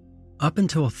 Up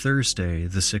until Thursday,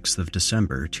 the 6th of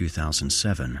December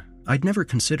 2007, I'd never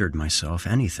considered myself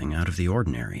anything out of the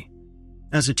ordinary.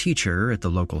 As a teacher at the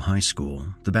local high school,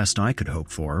 the best I could hope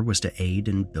for was to aid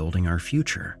in building our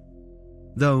future.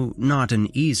 Though not an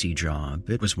easy job,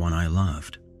 it was one I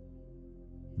loved.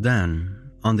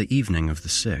 Then, on the evening of the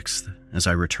 6th, as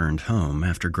I returned home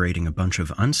after grading a bunch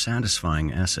of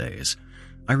unsatisfying essays,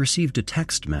 I received a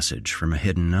text message from a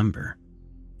hidden number.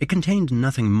 It contained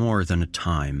nothing more than a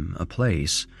time, a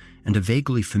place, and a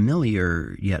vaguely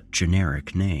familiar yet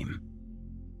generic name.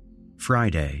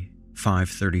 Friday,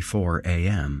 5:34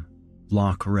 a.m.,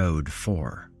 Lock Road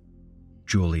 4,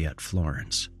 Juliet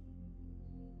Florence.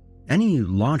 Any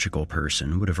logical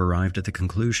person would have arrived at the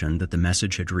conclusion that the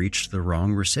message had reached the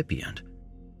wrong recipient.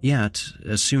 Yet,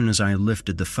 as soon as I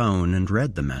lifted the phone and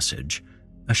read the message,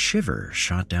 a shiver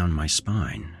shot down my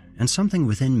spine, and something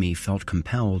within me felt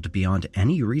compelled beyond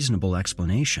any reasonable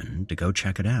explanation to go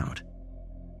check it out.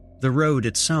 The road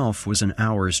itself was an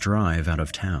hour's drive out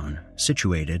of town,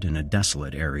 situated in a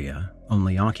desolate area,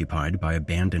 only occupied by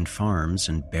abandoned farms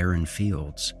and barren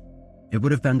fields. It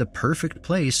would have been the perfect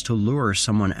place to lure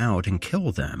someone out and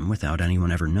kill them without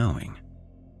anyone ever knowing.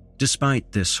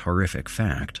 Despite this horrific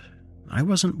fact, I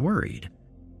wasn't worried.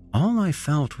 All I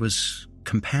felt was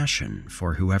compassion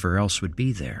for whoever else would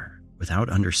be there,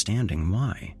 without understanding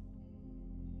why.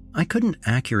 I couldn't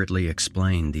accurately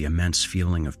explain the immense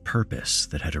feeling of purpose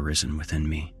that had arisen within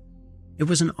me. It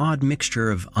was an odd mixture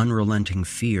of unrelenting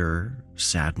fear,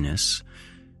 sadness,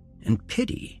 and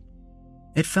pity.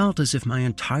 It felt as if my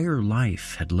entire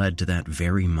life had led to that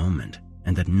very moment,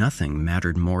 and that nothing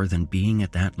mattered more than being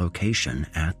at that location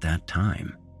at that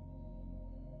time.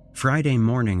 Friday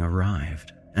morning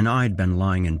arrived, and I'd been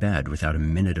lying in bed without a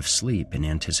minute of sleep in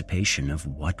anticipation of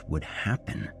what would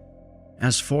happen.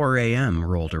 As 4 a.m.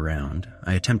 rolled around,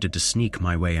 I attempted to sneak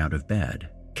my way out of bed,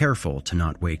 careful to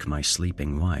not wake my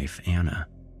sleeping wife, Anna.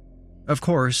 Of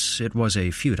course, it was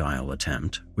a futile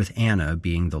attempt, with Anna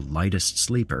being the lightest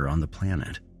sleeper on the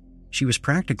planet. She was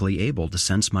practically able to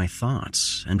sense my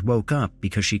thoughts and woke up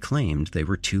because she claimed they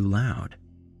were too loud.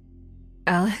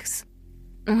 Alex,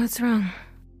 what's wrong?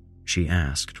 She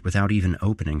asked without even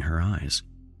opening her eyes.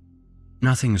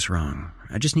 Nothing's wrong.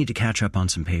 I just need to catch up on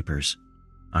some papers.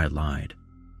 I lied.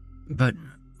 But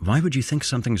why would you think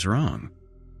something's wrong?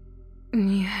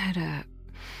 You had a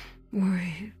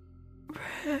worried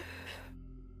breath.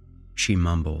 She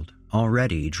mumbled,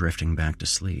 already drifting back to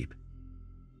sleep.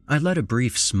 I let a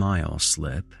brief smile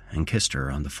slip and kissed her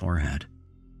on the forehead.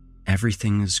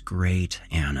 Everything's great,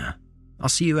 Anna. I'll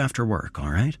see you after work,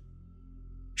 all right?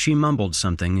 She mumbled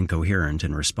something incoherent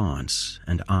in response,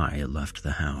 and I left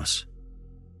the house.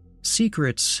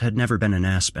 Secrets had never been an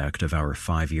aspect of our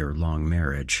 5-year-long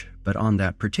marriage, but on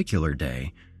that particular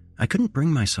day, I couldn't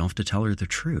bring myself to tell her the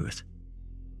truth.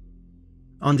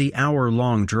 On the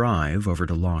hour-long drive over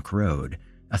to Lock Road,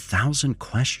 1,000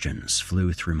 questions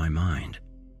flew through my mind.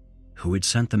 Who had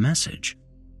sent the message?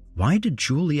 Why did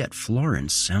Juliet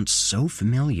Florence sound so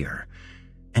familiar?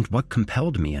 and what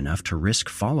compelled me enough to risk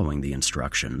following the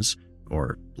instructions,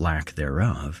 or lack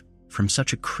thereof, from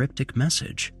such a cryptic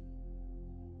message.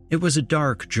 It was a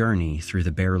dark journey through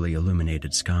the barely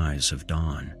illuminated skies of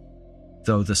dawn.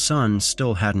 Though the sun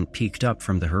still hadn't peeked up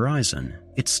from the horizon,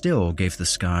 it still gave the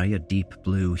sky a deep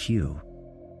blue hue.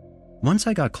 Once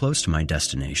I got close to my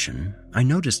destination, I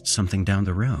noticed something down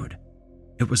the road.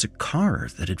 It was a car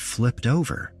that had flipped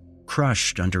over,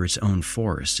 crushed under its own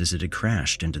force as it had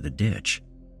crashed into the ditch.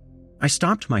 I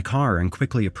stopped my car and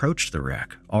quickly approached the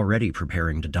wreck, already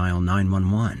preparing to dial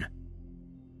 911.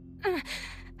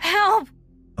 Help!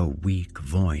 A weak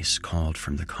voice called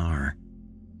from the car.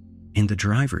 In the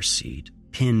driver's seat,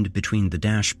 pinned between the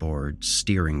dashboard,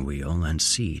 steering wheel, and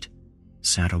seat,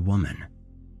 sat a woman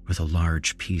with a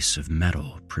large piece of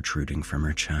metal protruding from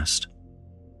her chest.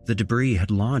 The debris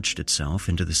had lodged itself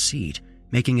into the seat,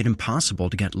 making it impossible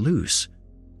to get loose,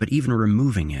 but even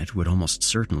removing it would almost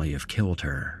certainly have killed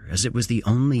her, as it was the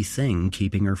only thing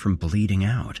keeping her from bleeding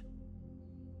out.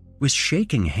 With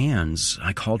shaking hands,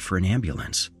 I called for an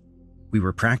ambulance. We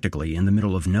were practically in the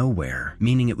middle of nowhere,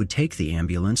 meaning it would take the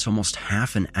ambulance almost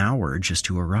half an hour just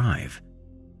to arrive,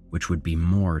 which would be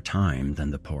more time than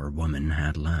the poor woman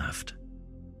had left.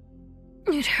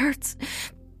 It hurts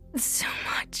so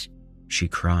much, she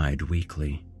cried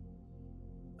weakly.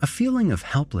 A feeling of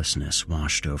helplessness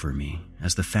washed over me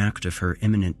as the fact of her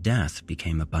imminent death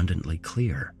became abundantly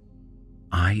clear.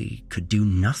 I could do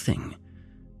nothing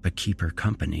but keep her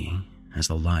company as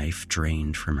the life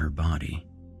drained from her body.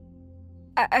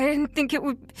 I didn't think it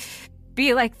would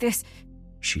be like this,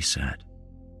 she said.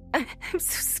 I'm so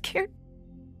scared.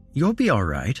 You'll be all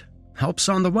right. Help's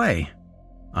on the way,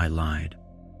 I lied.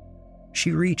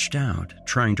 She reached out,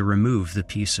 trying to remove the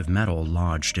piece of metal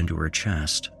lodged into her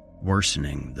chest,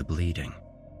 worsening the bleeding.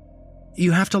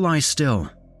 You have to lie still.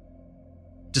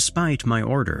 Despite my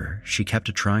order, she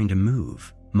kept trying to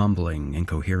move, mumbling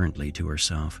incoherently to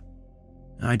herself.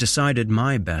 I decided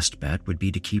my best bet would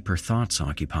be to keep her thoughts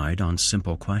occupied on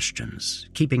simple questions,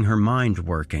 keeping her mind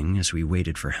working as we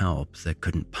waited for help that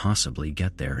couldn't possibly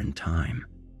get there in time.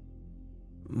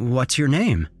 What's your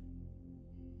name?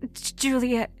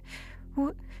 Juliet.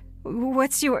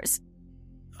 What's yours?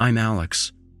 I'm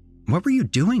Alex. What were you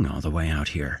doing all the way out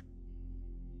here?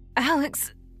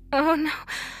 Alex. Oh no.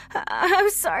 I'm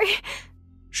sorry.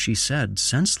 She said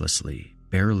senselessly,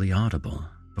 barely audible,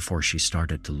 before she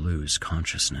started to lose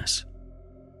consciousness.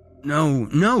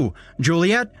 No,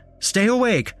 Juliet, stay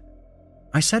awake.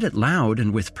 I said it loud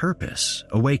and with purpose,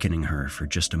 awakening her for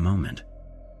just a moment.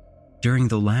 During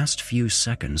the last few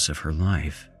seconds of her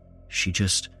life, she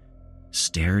just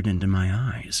stared into my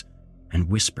eyes and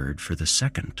whispered for the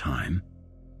second time,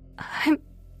 I'm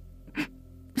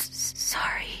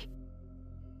sorry.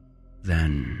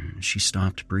 Then she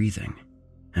stopped breathing,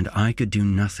 and I could do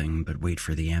nothing but wait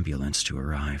for the ambulance to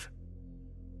arrive.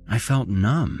 I felt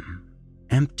numb,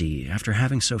 empty after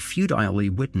having so futilely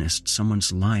witnessed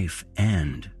someone's life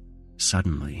end,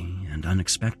 suddenly and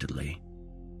unexpectedly.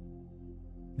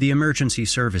 The emergency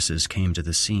services came to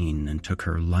the scene and took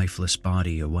her lifeless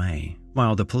body away,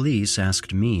 while the police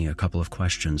asked me a couple of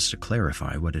questions to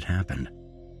clarify what had happened.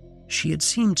 She had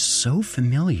seemed so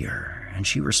familiar, and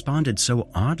she responded so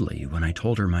oddly when I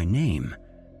told her my name,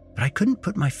 but I couldn't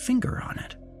put my finger on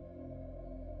it.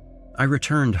 I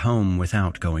returned home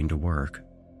without going to work.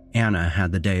 Anna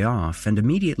had the day off and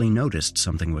immediately noticed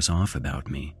something was off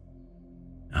about me.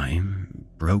 I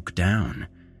broke down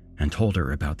and told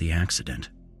her about the accident.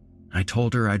 I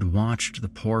told her I'd watched the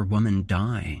poor woman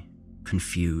die,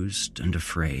 confused and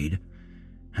afraid,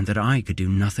 and that I could do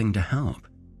nothing to help.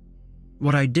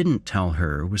 What I didn't tell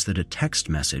her was that a text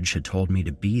message had told me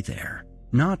to be there,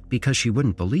 not because she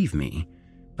wouldn't believe me,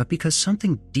 but because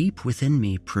something deep within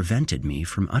me prevented me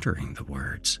from uttering the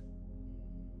words.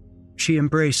 She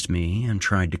embraced me and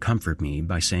tried to comfort me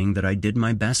by saying that I did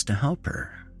my best to help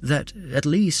her, that at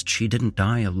least she didn't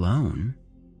die alone.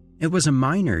 It was a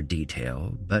minor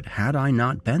detail, but had I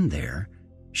not been there,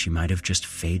 she might have just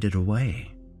faded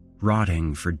away,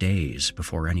 rotting for days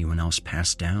before anyone else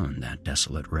passed down that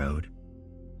desolate road.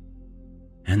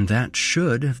 And that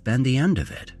should have been the end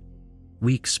of it.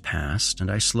 Weeks passed,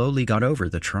 and I slowly got over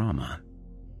the trauma.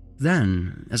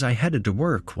 Then, as I headed to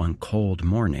work one cold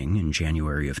morning in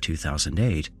January of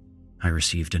 2008, I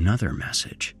received another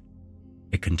message.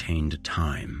 It contained a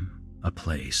time, a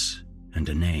place, and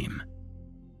a name.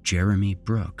 Jeremy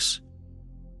Brooks.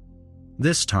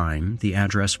 This time, the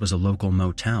address was a local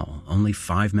motel, only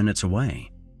 5 minutes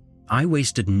away. I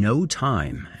wasted no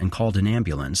time and called an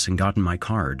ambulance and got in my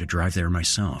car to drive there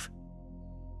myself.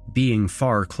 Being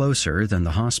far closer than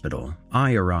the hospital,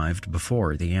 I arrived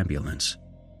before the ambulance.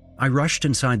 I rushed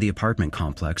inside the apartment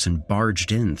complex and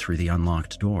barged in through the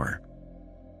unlocked door.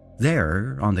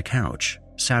 There, on the couch,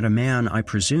 sat a man I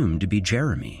presumed to be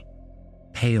Jeremy,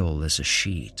 pale as a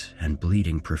sheet and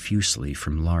bleeding profusely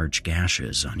from large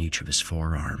gashes on each of his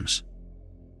forearms.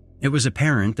 It was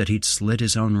apparent that he'd slit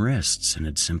his own wrists and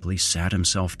had simply sat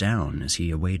himself down as he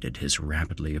awaited his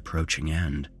rapidly approaching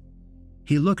end.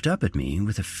 He looked up at me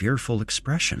with a fearful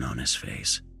expression on his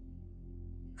face.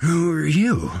 "Who are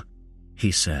you?"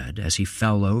 he said as he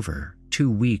fell over, too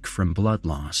weak from blood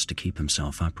loss to keep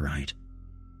himself upright.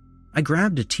 I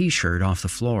grabbed a t-shirt off the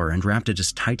floor and wrapped it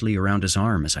as tightly around his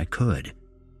arm as I could.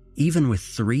 Even with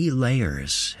 3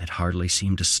 layers, it hardly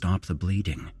seemed to stop the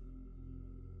bleeding.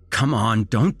 "Come on,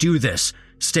 don't do this.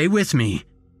 Stay with me,"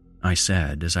 I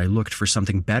said as I looked for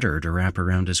something better to wrap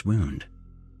around his wound.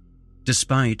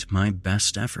 Despite my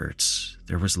best efforts,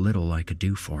 there was little I could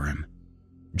do for him.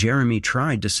 Jeremy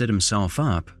tried to sit himself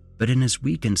up, but in his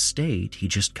weakened state, he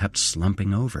just kept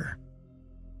slumping over.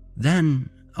 Then,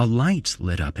 a light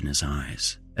lit up in his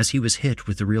eyes as he was hit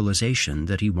with the realization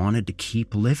that he wanted to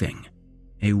keep living,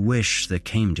 a wish that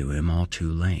came to him all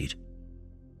too late.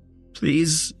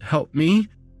 "Please help me,"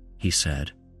 he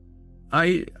said.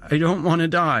 I don't want to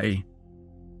die."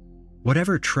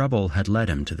 Whatever trouble had led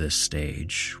him to this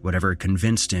stage, whatever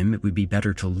convinced him it would be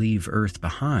better to leave Earth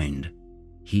behind,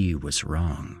 he was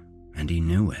wrong, and he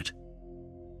knew it.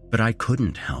 But I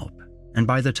couldn't help, and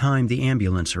by the time the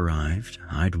ambulance arrived,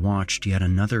 I'd watched yet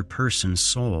another person's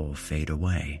soul fade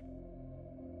away.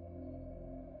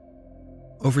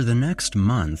 Over the next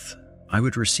month, I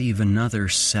would receive another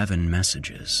 7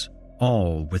 messages,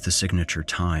 all with the signature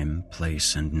time,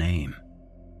 place, and name.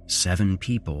 7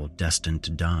 people destined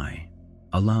to die,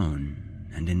 alone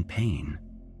and in pain.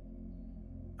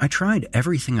 I tried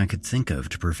everything I could think of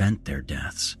to prevent their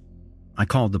deaths. I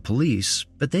called the police,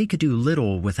 but they could do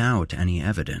little without any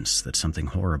evidence that something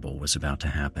horrible was about to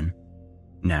happen.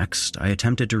 Next, I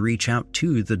attempted to reach out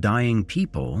to the dying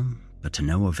people, but to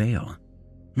no avail.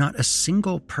 Not a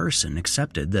single person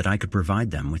accepted that I could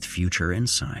provide them with future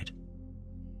insight.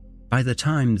 By the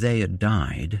time they had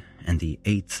died and the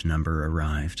 8th number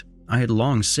arrived, I had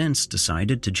long since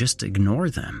decided to just ignore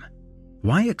them.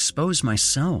 Why expose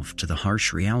myself to the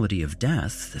harsh reality of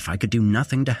death if I could do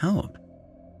nothing to help?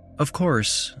 Of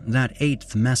course, that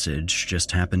 8th message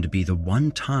just happened to be the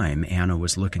one time Anna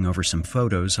was looking over some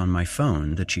photos on my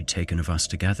phone that she'd taken of us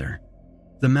together.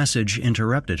 The message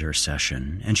interrupted her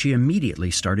session, and she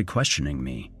immediately started questioning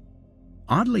me.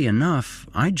 Oddly enough,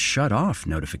 I'd shut off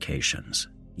notifications,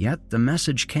 yet the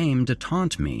message came to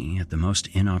taunt me at the most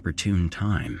inopportune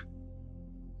time.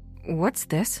 "What's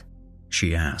this?"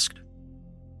 she asked.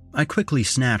 I quickly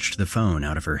snatched the phone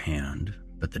out of her hand,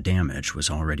 but the damage was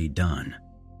already done.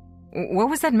 "What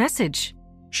was that message?"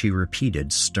 she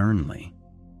repeated sternly.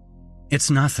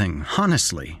 "It's nothing,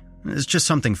 honestly. It's just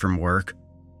something from work."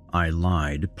 I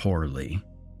lied poorly.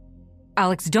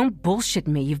 "Alex, don't bullshit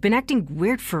me. You've been acting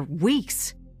weird for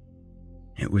weeks."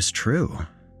 It was true.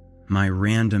 My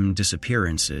random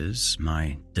disappearances,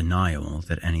 my denial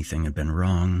that anything had been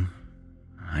wrong,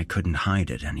 I couldn't hide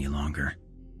it any longer.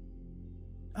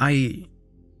 I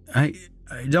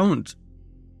don't...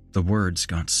 The words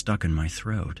got stuck in my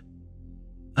throat.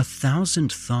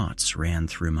 1,000 thoughts ran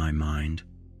through my mind.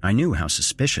 I knew how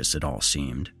suspicious it all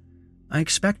seemed. I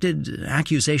expected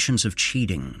accusations of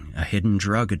cheating, a hidden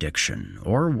drug addiction,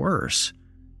 or worse.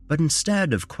 But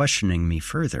instead of questioning me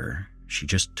further, she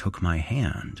just took my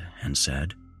hand and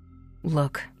said,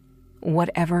 "Look,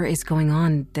 whatever is going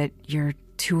on that you're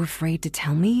too afraid to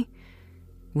tell me,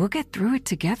 we'll get through it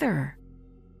together."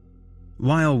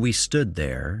 While we stood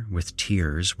there, with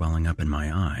tears welling up in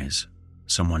my eyes,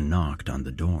 someone knocked on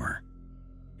the door.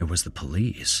 It was the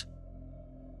police.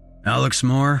 "Alex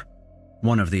Moore?"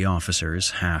 one of the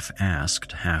officers half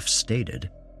asked, half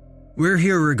stated. "We're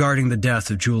here regarding the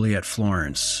death of Juliet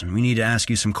Florence, and we need to ask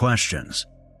you some questions."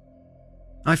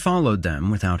 I followed them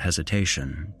without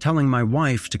hesitation, telling my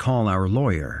wife to call our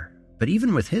lawyer, but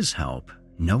even with his help,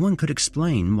 no one could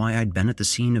explain why I'd been at the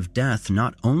scene of death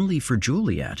not only for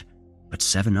Juliet, but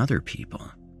 7 other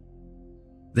people.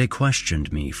 They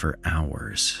questioned me for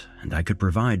hours, and I could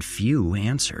provide few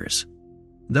answers.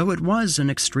 Though it was an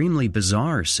extremely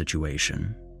bizarre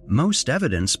situation, most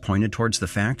evidence pointed towards the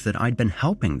fact that I'd been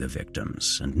helping the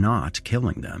victims and not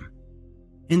killing them.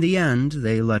 In the end,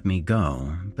 they let me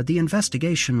go, but the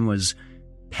investigation was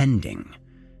pending,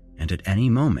 and at any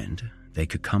moment, they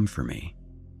could come for me.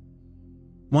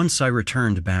 Once I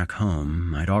returned back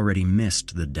home, I'd already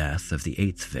missed the death of the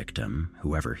 8th victim,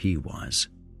 whoever he was.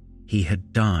 He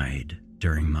had died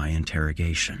during my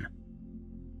interrogation.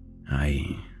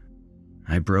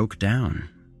 I broke down.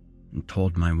 and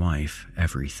told my wife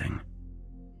everything.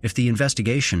 If the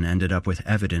investigation ended up with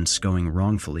evidence going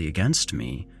wrongfully against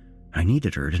me, I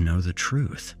needed her to know the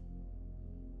truth.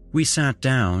 We sat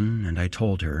down and I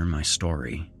told her my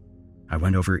story. I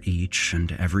went over each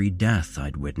and every death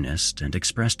I'd witnessed and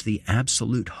expressed the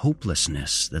absolute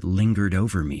hopelessness that lingered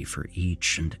over me for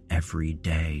each and every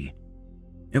day.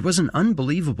 It was an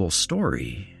unbelievable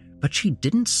story, but she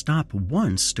didn't stop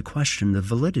once to question the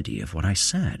validity of what I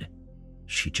said.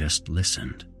 She just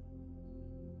listened.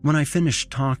 When I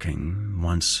finished talking,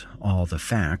 once all the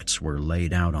facts were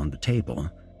laid out on the table,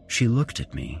 she looked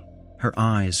at me, her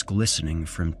eyes glistening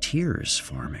from tears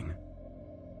forming.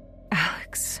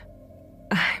 Alex,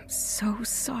 I'm so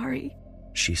sorry,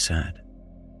 she said.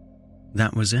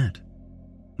 That was it.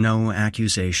 No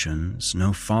accusations,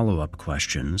 no follow-up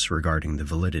questions regarding the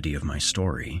validity of my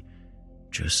story,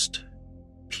 just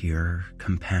pure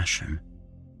compassion.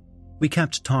 We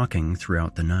kept talking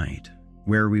throughout the night,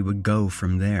 where we would go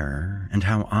from there and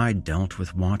how I'd dealt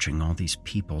with watching all these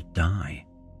people die.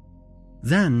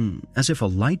 Then, as if a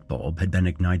light bulb had been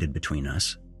ignited between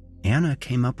us, Anna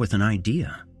came up with an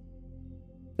idea.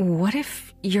 What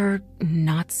if you're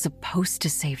not supposed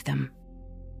to save them?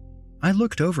 I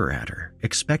looked over at her,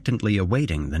 expectantly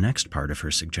awaiting the next part of her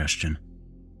suggestion.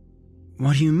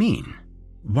 What do you mean?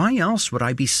 Why else would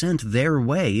I be sent their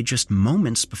way just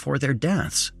moments before their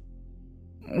deaths?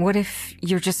 What if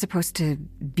you're just supposed to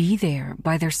be there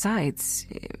by their sides?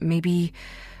 Maybe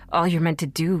all you're meant to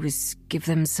do is give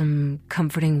them some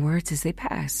comforting words as they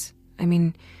pass. I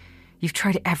mean, you've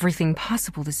tried everything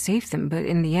possible to save them, but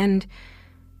in the end,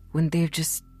 wouldn't they have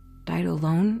just died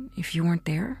alone if you weren't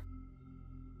there?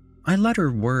 I let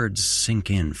her words sink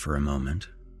in for a moment.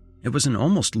 It was an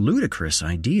almost ludicrous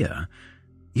idea,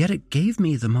 yet it gave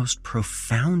me the most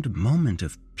profound moment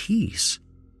of peace,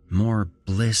 more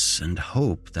bliss and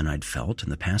hope than I'd felt in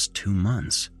the past 2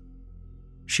 months.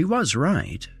 She was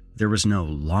right. There was no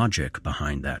logic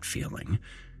behind that feeling,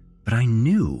 but I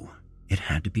knew it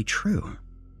had to be true.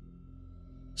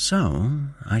 So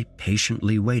I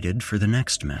patiently waited for the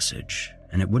next message,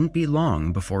 and it wouldn't be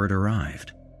long before it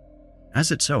arrived.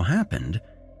 As it so happened,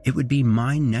 it would be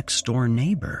my next-door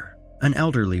neighbor, an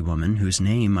elderly woman whose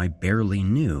name I barely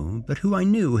knew, but who I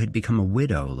knew had become a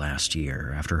widow last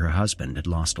year after her husband had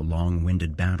lost a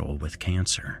long-winded battle with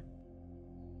cancer.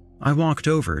 I walked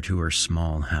over to her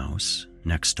small house,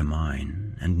 next to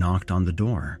mine, and knocked on the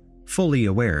door, fully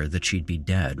aware that she'd be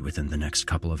dead within the next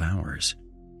couple of hours.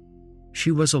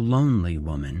 She was a lonely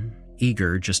woman,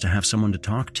 eager just to have someone to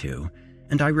talk to,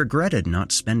 and I regretted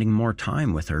not spending more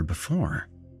time with her before.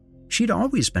 She'd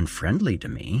always been friendly to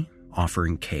me,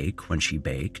 offering cake when she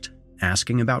baked,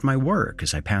 asking about my work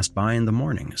as I passed by in the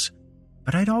mornings,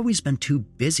 but I'd always been too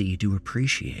busy to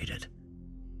appreciate it.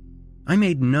 I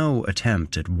made no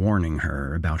attempt at warning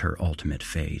her about her ultimate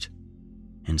fate.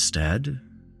 Instead,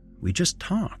 we just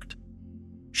talked.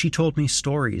 She told me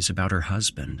stories about her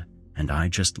husband, and I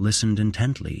just listened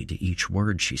intently to each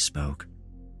word she spoke.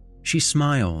 She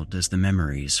smiled as the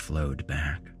memories flowed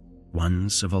back,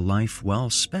 ones of a life well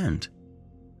spent,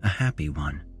 a happy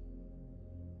one.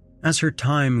 As her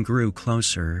time grew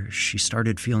closer, she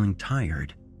started feeling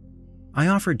tired. I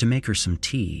offered to make her some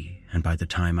tea, and by the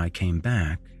time I came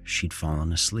back, she'd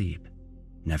fallen asleep,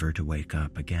 never to wake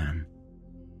up again.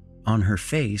 On her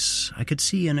face, I could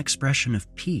see an expression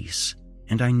of peace,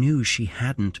 and I knew she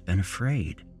hadn't been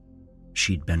afraid.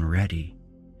 She'd been ready,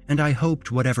 and I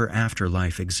hoped whatever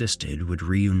afterlife existed would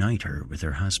reunite her with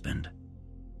her husband.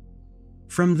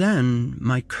 From then,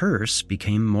 my curse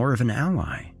became more of an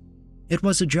ally. It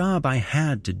was a job I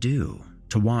had to do,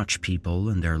 to watch people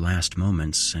in their last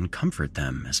moments and comfort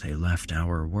them as they left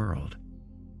our world.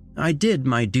 I did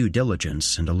my due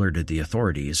diligence and alerted the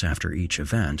authorities after each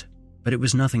event, but it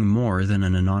was nothing more than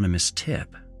an anonymous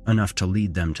tip, enough to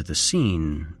lead them to the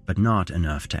scene, but not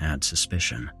enough to add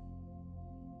suspicion.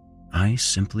 I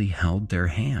simply held their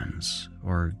hands,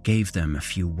 or gave them a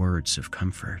few words of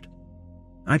comfort.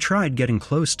 I tried getting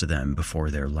close to them before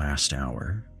their last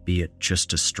hour, be it just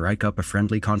to strike up a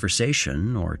friendly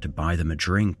conversation or to buy them a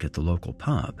drink at the local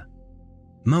pub.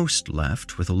 Most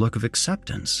left with a look of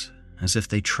acceptance, as if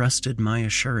they trusted my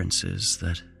assurances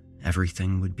that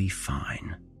everything would be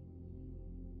fine.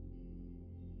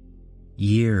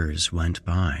 Years went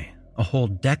by, a whole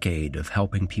decade of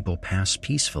helping people pass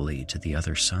peacefully to the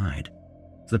other side.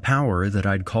 The power that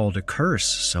I'd called a curse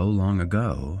so long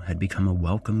ago had become a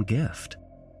welcome gift.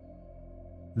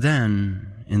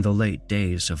 Then, in the late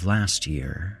days of last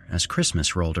year, as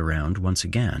Christmas rolled around once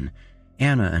again,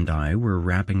 Anna and I were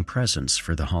wrapping presents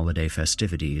for the holiday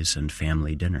festivities and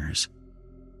family dinners.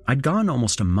 I'd gone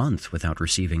almost a month without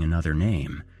receiving another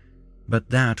name, But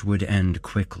that would end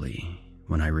quickly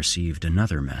when I received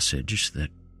another message that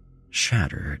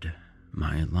shattered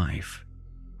my life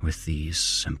with these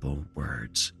simple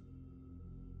words.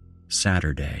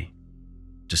 Saturday,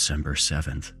 December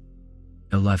 7th,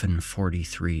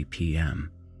 11:43 p.m.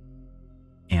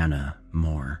 Anna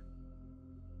Moore.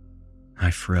 I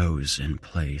froze in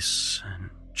place and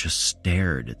just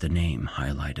stared at the name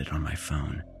highlighted on my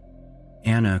phone.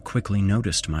 Anna quickly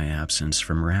noticed my absence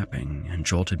from rapping and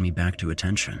jolted me back to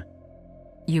attention.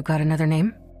 You got another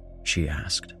name? She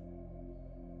asked.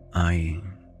 I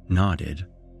nodded,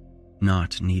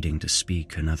 not needing to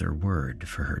speak another word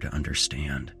for her to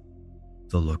understand.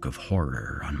 The look of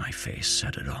horror on my face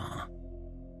said it all.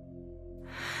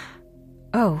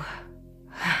 Oh.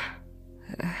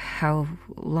 How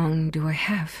long do I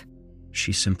have?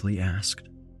 She simply asked.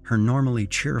 Her normally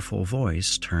cheerful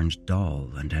voice turned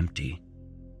dull and empty.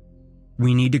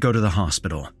 We need to go to the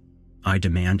hospital, I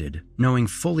demanded, knowing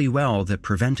fully well that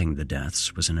preventing the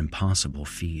deaths was an impossible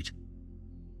feat.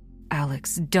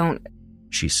 Alex, don't...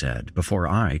 she said before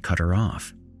I cut her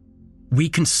off. We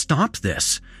can stop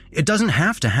this. It doesn't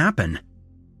have to happen.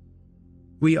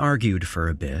 We argued for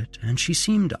a bit, and she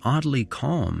seemed oddly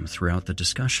calm throughout the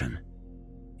discussion.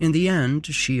 In the end,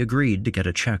 she agreed to get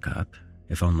a checkup,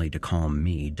 if only to calm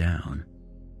me down.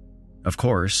 Of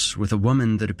course, with a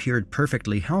woman that appeared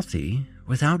perfectly healthy,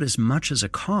 without as much as a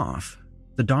cough,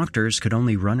 the doctors could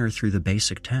only run her through the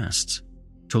basic tests.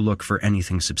 To look for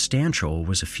anything substantial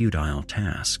was a futile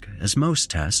task, as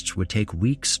most tests would take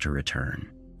weeks to return,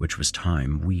 which was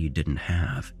time we didn't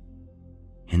have.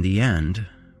 In the end,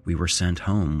 we were sent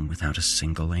home without a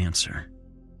single answer.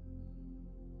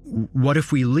 What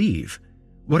if we leave?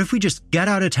 What if we just get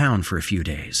out of town for a few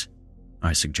days?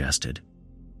 I suggested.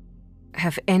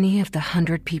 Have any of the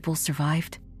 100 people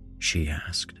survived? She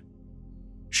asked.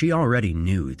 She already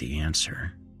knew the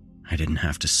answer. I didn't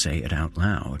have to say it out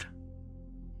loud.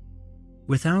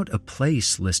 Without a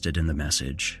place listed in the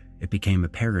message, it became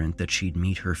apparent that she'd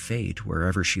meet her fate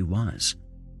wherever she was,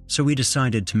 so we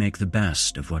decided to make the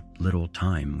best of what little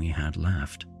time we had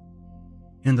left.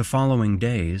 In the following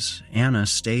days, Anna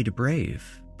stayed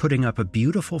brave, putting up a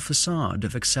beautiful facade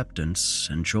of acceptance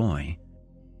and joy.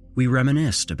 We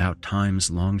reminisced about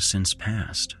times long since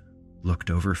past, looked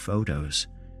over photos,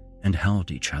 and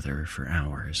held each other for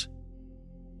hours.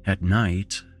 At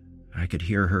night, I could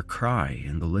hear her cry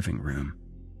in the living room,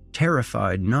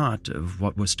 terrified not of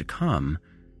what was to come,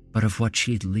 but of what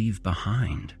she'd leave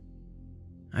behind.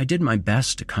 I did my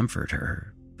best to comfort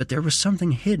her, but there was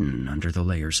something hidden under the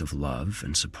layers of love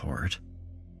and support.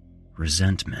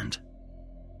 Resentment.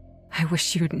 I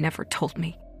wish you had never told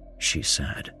me, she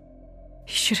said.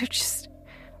 You should have just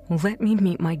let me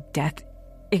meet my death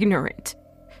ignorant,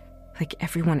 like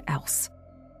everyone else.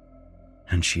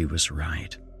 And she was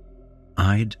right.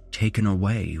 I'd taken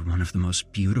away one of the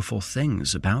most beautiful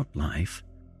things about life,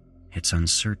 its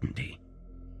uncertainty.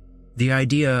 The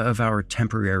idea of our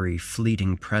temporary,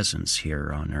 fleeting presence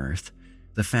here on Earth,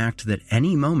 the fact that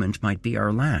any moment might be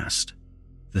our last,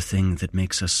 the thing that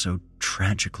makes us so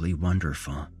tragically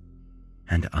wonderful,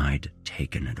 and I'd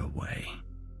taken it away.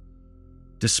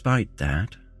 Despite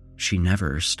that, she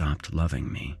never stopped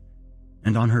loving me,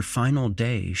 and on her final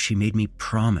day, she made me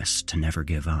promise to never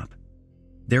give up.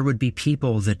 There would be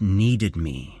people that needed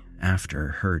me after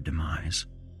her demise.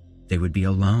 They would be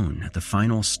alone at the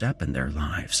final step in their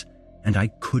lives, and I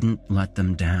couldn't let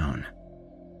them down.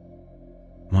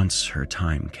 Once her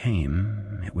time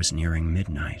came, it was nearing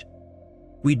midnight.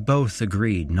 We'd both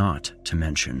agreed not to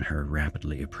mention her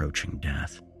rapidly approaching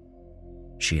death.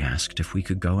 She asked if we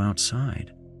could go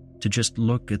outside, to just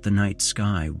look at the night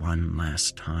sky one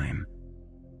last time,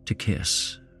 to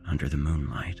kiss under the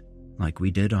moonlight, like we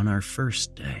did on our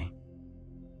first day.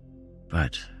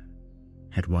 But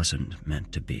it wasn't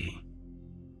meant to be.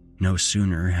 No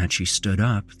sooner had she stood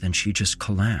up than she just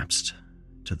collapsed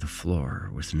to the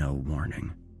floor with no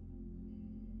warning.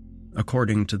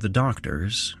 According to the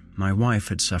doctors, my wife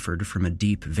had suffered from a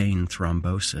deep vein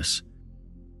thrombosis.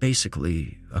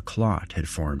 Basically, a clot had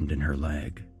formed in her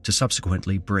leg to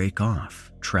subsequently break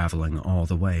off, traveling all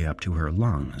the way up to her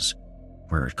lungs,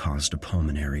 where it caused a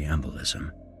pulmonary embolism.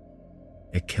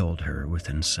 It killed her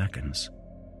within seconds.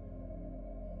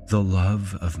 The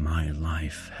love of my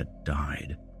life had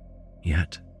died,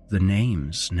 yet the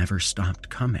names never stopped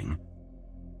coming.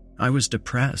 I was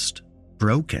depressed,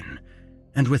 broken,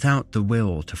 and without the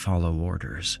will to follow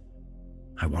orders.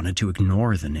 I wanted to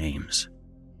ignore the names,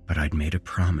 but I'd made a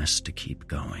promise to keep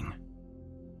going.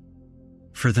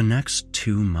 For the next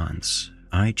 2 months,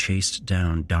 I chased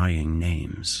down dying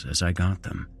names as I got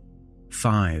them.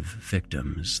 5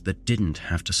 victims that didn't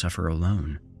have to suffer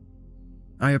alone.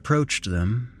 I approached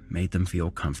them, made them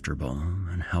feel comfortable,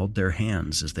 and held their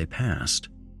hands as they passed.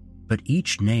 But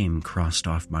each name crossed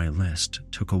off my list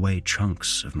took away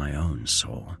chunks of my own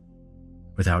soul.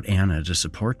 Without Anna to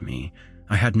support me,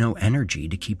 I had no energy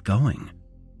to keep going.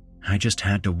 I just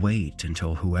had to wait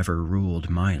until whoever ruled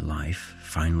my life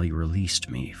finally released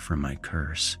me from my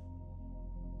curse.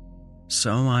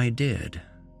 So I did,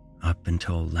 up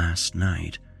until last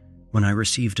night, when I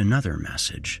received another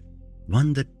message,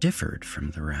 one that differed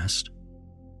from the rest.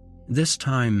 This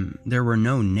time, there were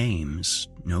no names,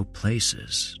 no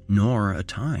places, nor a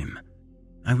time.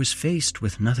 I was faced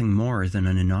with nothing more than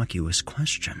an innocuous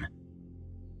question.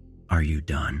 Are you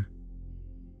done?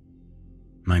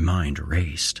 My mind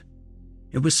raced.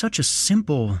 It was such a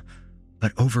simple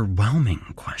but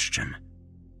overwhelming question.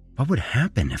 What would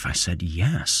happen if I said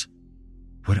yes?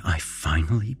 Would I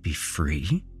finally be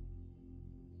free?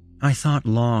 I thought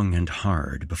long and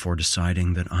hard before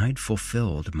deciding that I'd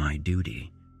fulfilled my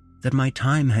duty, that my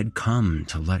time had come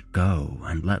to let go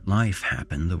and let life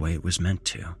happen the way it was meant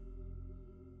to.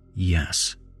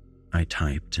 Yes, I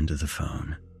typed into the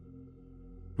phone.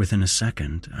 Within a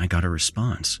second, I got a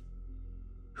response.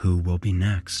 Who will be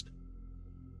next?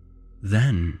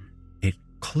 Then it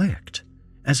clicked,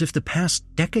 as if the past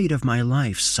decade of my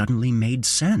life suddenly made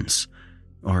sense,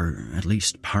 or at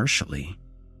least partially.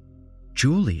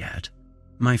 Juliet,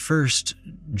 my first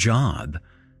job,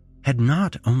 had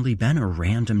not only been a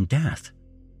random death.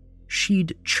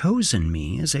 She'd chosen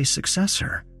me as a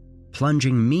successor,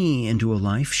 plunging me into a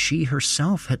life she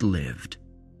herself had lived.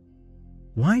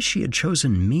 Why she had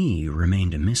chosen me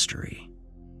remained a mystery.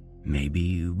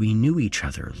 Maybe we knew each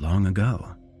other long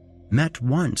ago, met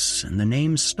once and the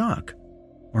name stuck,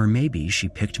 or maybe she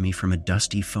picked me from a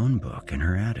dusty phone book in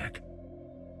her attic.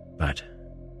 But,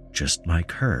 just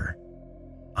like her,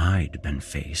 I'd been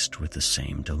faced with the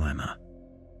same dilemma.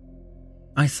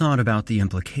 I thought about the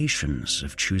implications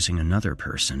of choosing another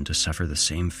person to suffer the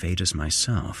same fate as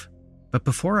myself, but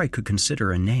before I could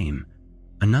consider a name,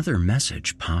 another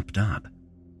message popped up.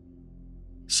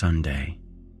 Sunday,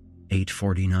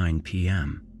 8:49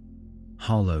 p.m.,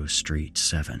 Hollow Street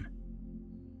 7.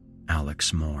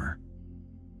 Alex Moore.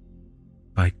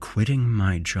 By quitting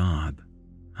my job,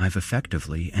 I've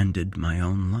effectively ended my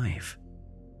own life.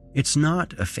 It's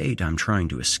not a fate I'm trying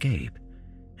to escape,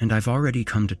 and I've already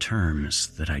come to terms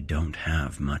that I don't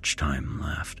have much time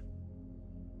left.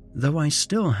 Though I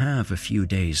still have a few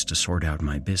days to sort out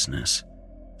my business,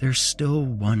 there's still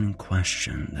one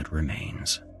question that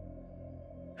remains.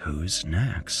 Who's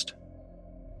next?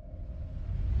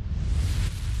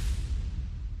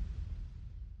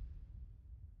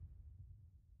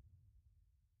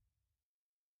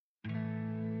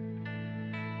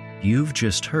 You've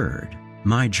just heard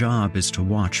My Job is to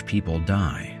Watch People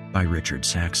Die by Richard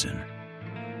Saxon.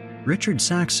 Richard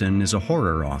Saxon is a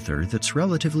horror author that's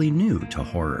relatively new to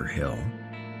Horror Hill.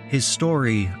 His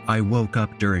story, I Woke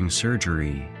Up During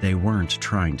Surgery, They Weren't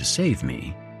Trying to Save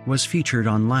Me, was featured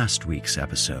on last week's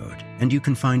episode, and you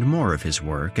can find more of his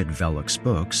work at Velux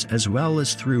Books as well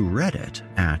as through Reddit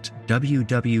at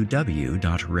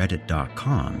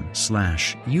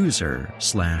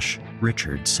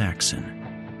www.reddit.com/user/Richard Saxon.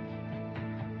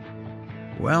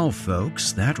 Well,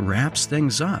 folks, that wraps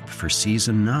things up for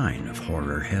Season 9 of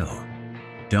Horror Hill.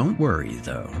 Don't worry,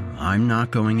 though, I'm not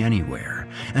going anywhere,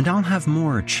 and I'll have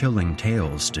more chilling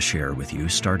tales to share with you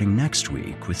starting next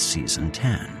week with Season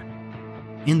 10.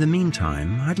 In the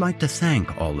meantime, I'd like to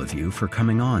thank all of you for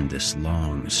coming on this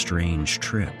long, strange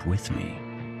trip with me.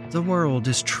 The world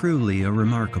is truly a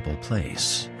remarkable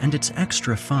place, and it's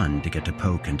extra fun to get to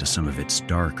poke into some of its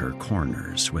darker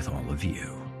corners with all of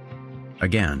you.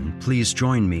 Again, please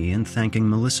join me in thanking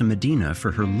Melissa Medina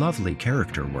for her lovely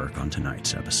character work on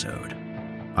tonight's episode.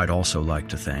 I'd also like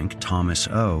to thank Thomas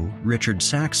O., Richard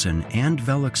Saxon, and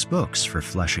Velux Books for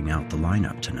fleshing out the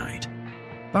lineup tonight.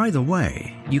 By the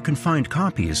way, you can find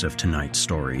copies of tonight's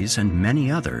stories and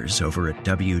many others over at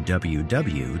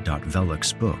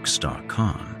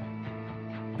www.veluxbooks.com.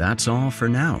 That's all for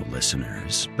now,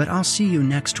 listeners, but I'll see you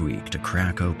next week to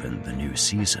crack open the new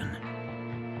season.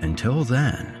 Until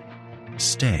then,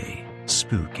 stay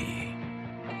spooky.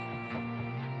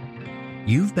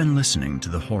 You've been listening to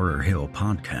the Horror Hill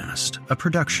Podcast, a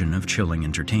production of Chilling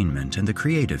Entertainment and the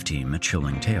creative team at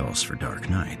Chilling Tales for Dark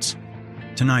Nights.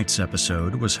 Tonight's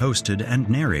episode was hosted and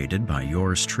narrated by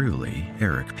yours truly,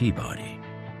 Eric Peabody.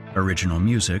 Original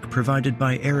music provided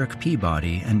by Eric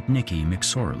Peabody and Nikki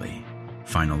McSorley.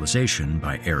 Finalization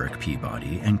by Eric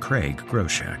Peabody and Craig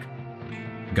Groshek.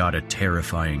 Got a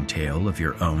terrifying tale of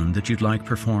your own that you'd like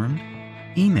performed?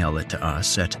 email it to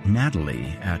us at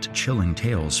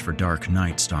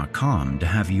natalie@chillingtalesfordarknights.com to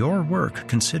have your work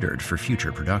considered for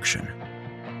future production.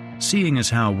 Seeing as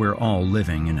how we're all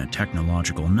living in a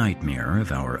technological nightmare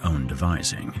of our own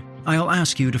devising, I'll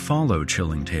ask you to follow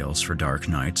Chilling Tales for Dark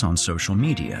Nights on social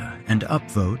media and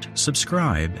upvote,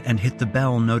 subscribe, and hit the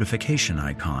bell notification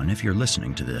icon if you're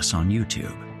listening to this on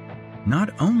YouTube.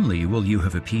 Not only will you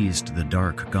have appeased the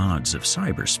dark gods of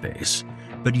cyberspace,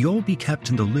 but you'll be kept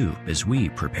in the loop as we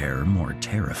prepare more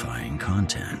terrifying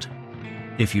content.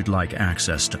 If you'd like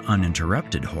access to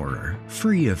uninterrupted horror,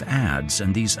 free of ads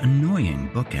and these annoying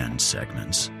bookend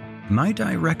segments, might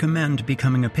I recommend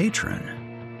becoming a patron?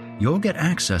 You'll get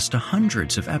access to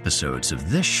hundreds of episodes of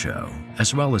this show,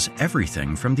 as well as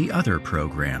everything from the other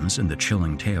programs in the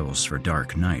Chilling Tales for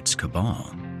Dark Nights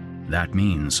cabal. That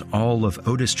means all of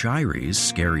Otis Gyri's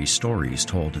Scary Stories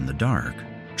Told in the Dark,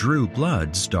 Drew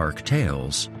Blood's Dark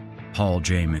Tales, Paul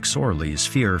J. McSorley's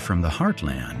Fear from the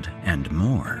Heartland, and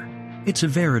more. It's a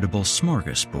veritable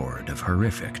smorgasbord of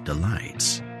horrific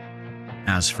delights.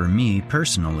 As for me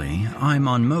personally, I'm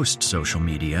on most social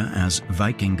media as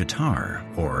Viking Guitar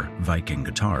or Viking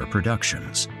Guitar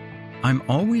Productions. I'm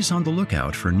always on the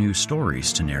lookout for new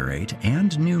stories to narrate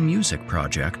and new music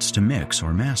projects to mix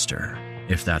or master.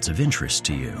 If that's of interest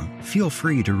to you, feel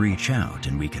free to reach out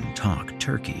and we can talk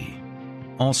turkey.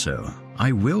 Also,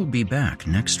 I will be back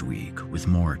next week with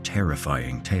more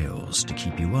terrifying tales to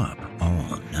keep you up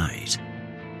all night.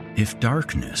 If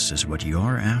darkness is what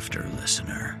you're after,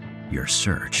 listener, your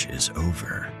search is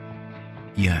over.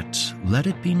 Yet, let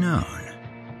it be known,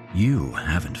 you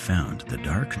haven't found the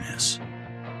darkness.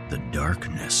 The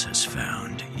darkness has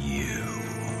found you.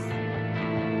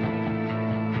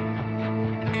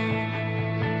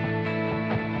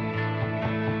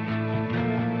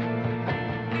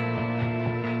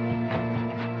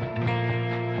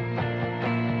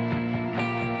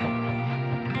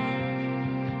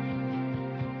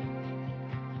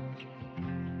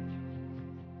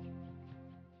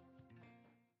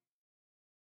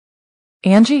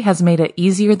 Angie has made it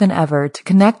easier than ever to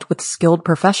connect with skilled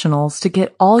professionals to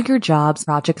get all your jobs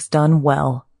projects done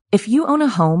well. If you own a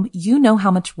home, you know how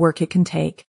much work it can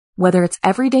take, whether it's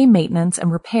everyday maintenance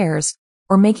and repairs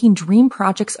or making dream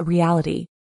projects a reality.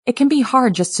 It can be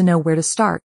hard just to know where to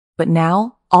start, but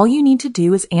now all you need to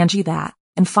do is Angie that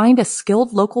and find a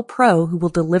skilled local pro who will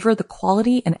deliver the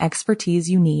quality and expertise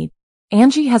you need.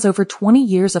 Angie has over 20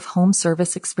 years of home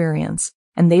service experience,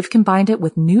 and they've combined it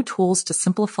with new tools to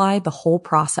simplify the whole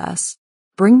process.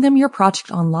 Bring them your project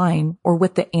online or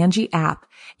with the Angie app,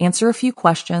 answer a few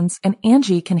questions, and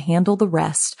Angie can handle the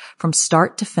rest from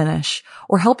start to finish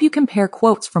or help you compare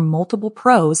quotes from multiple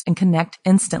pros and connect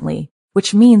instantly,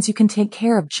 which means you can take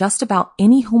care of just about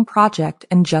any home project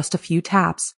in just a few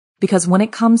taps. Because when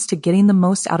it comes to getting the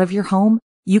most out of your home,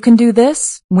 you can do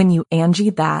this when you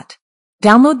Angie that.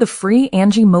 Download the free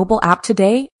Angie mobile app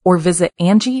today or visit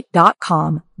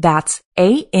Angie.com. That's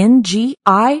ANGI.com.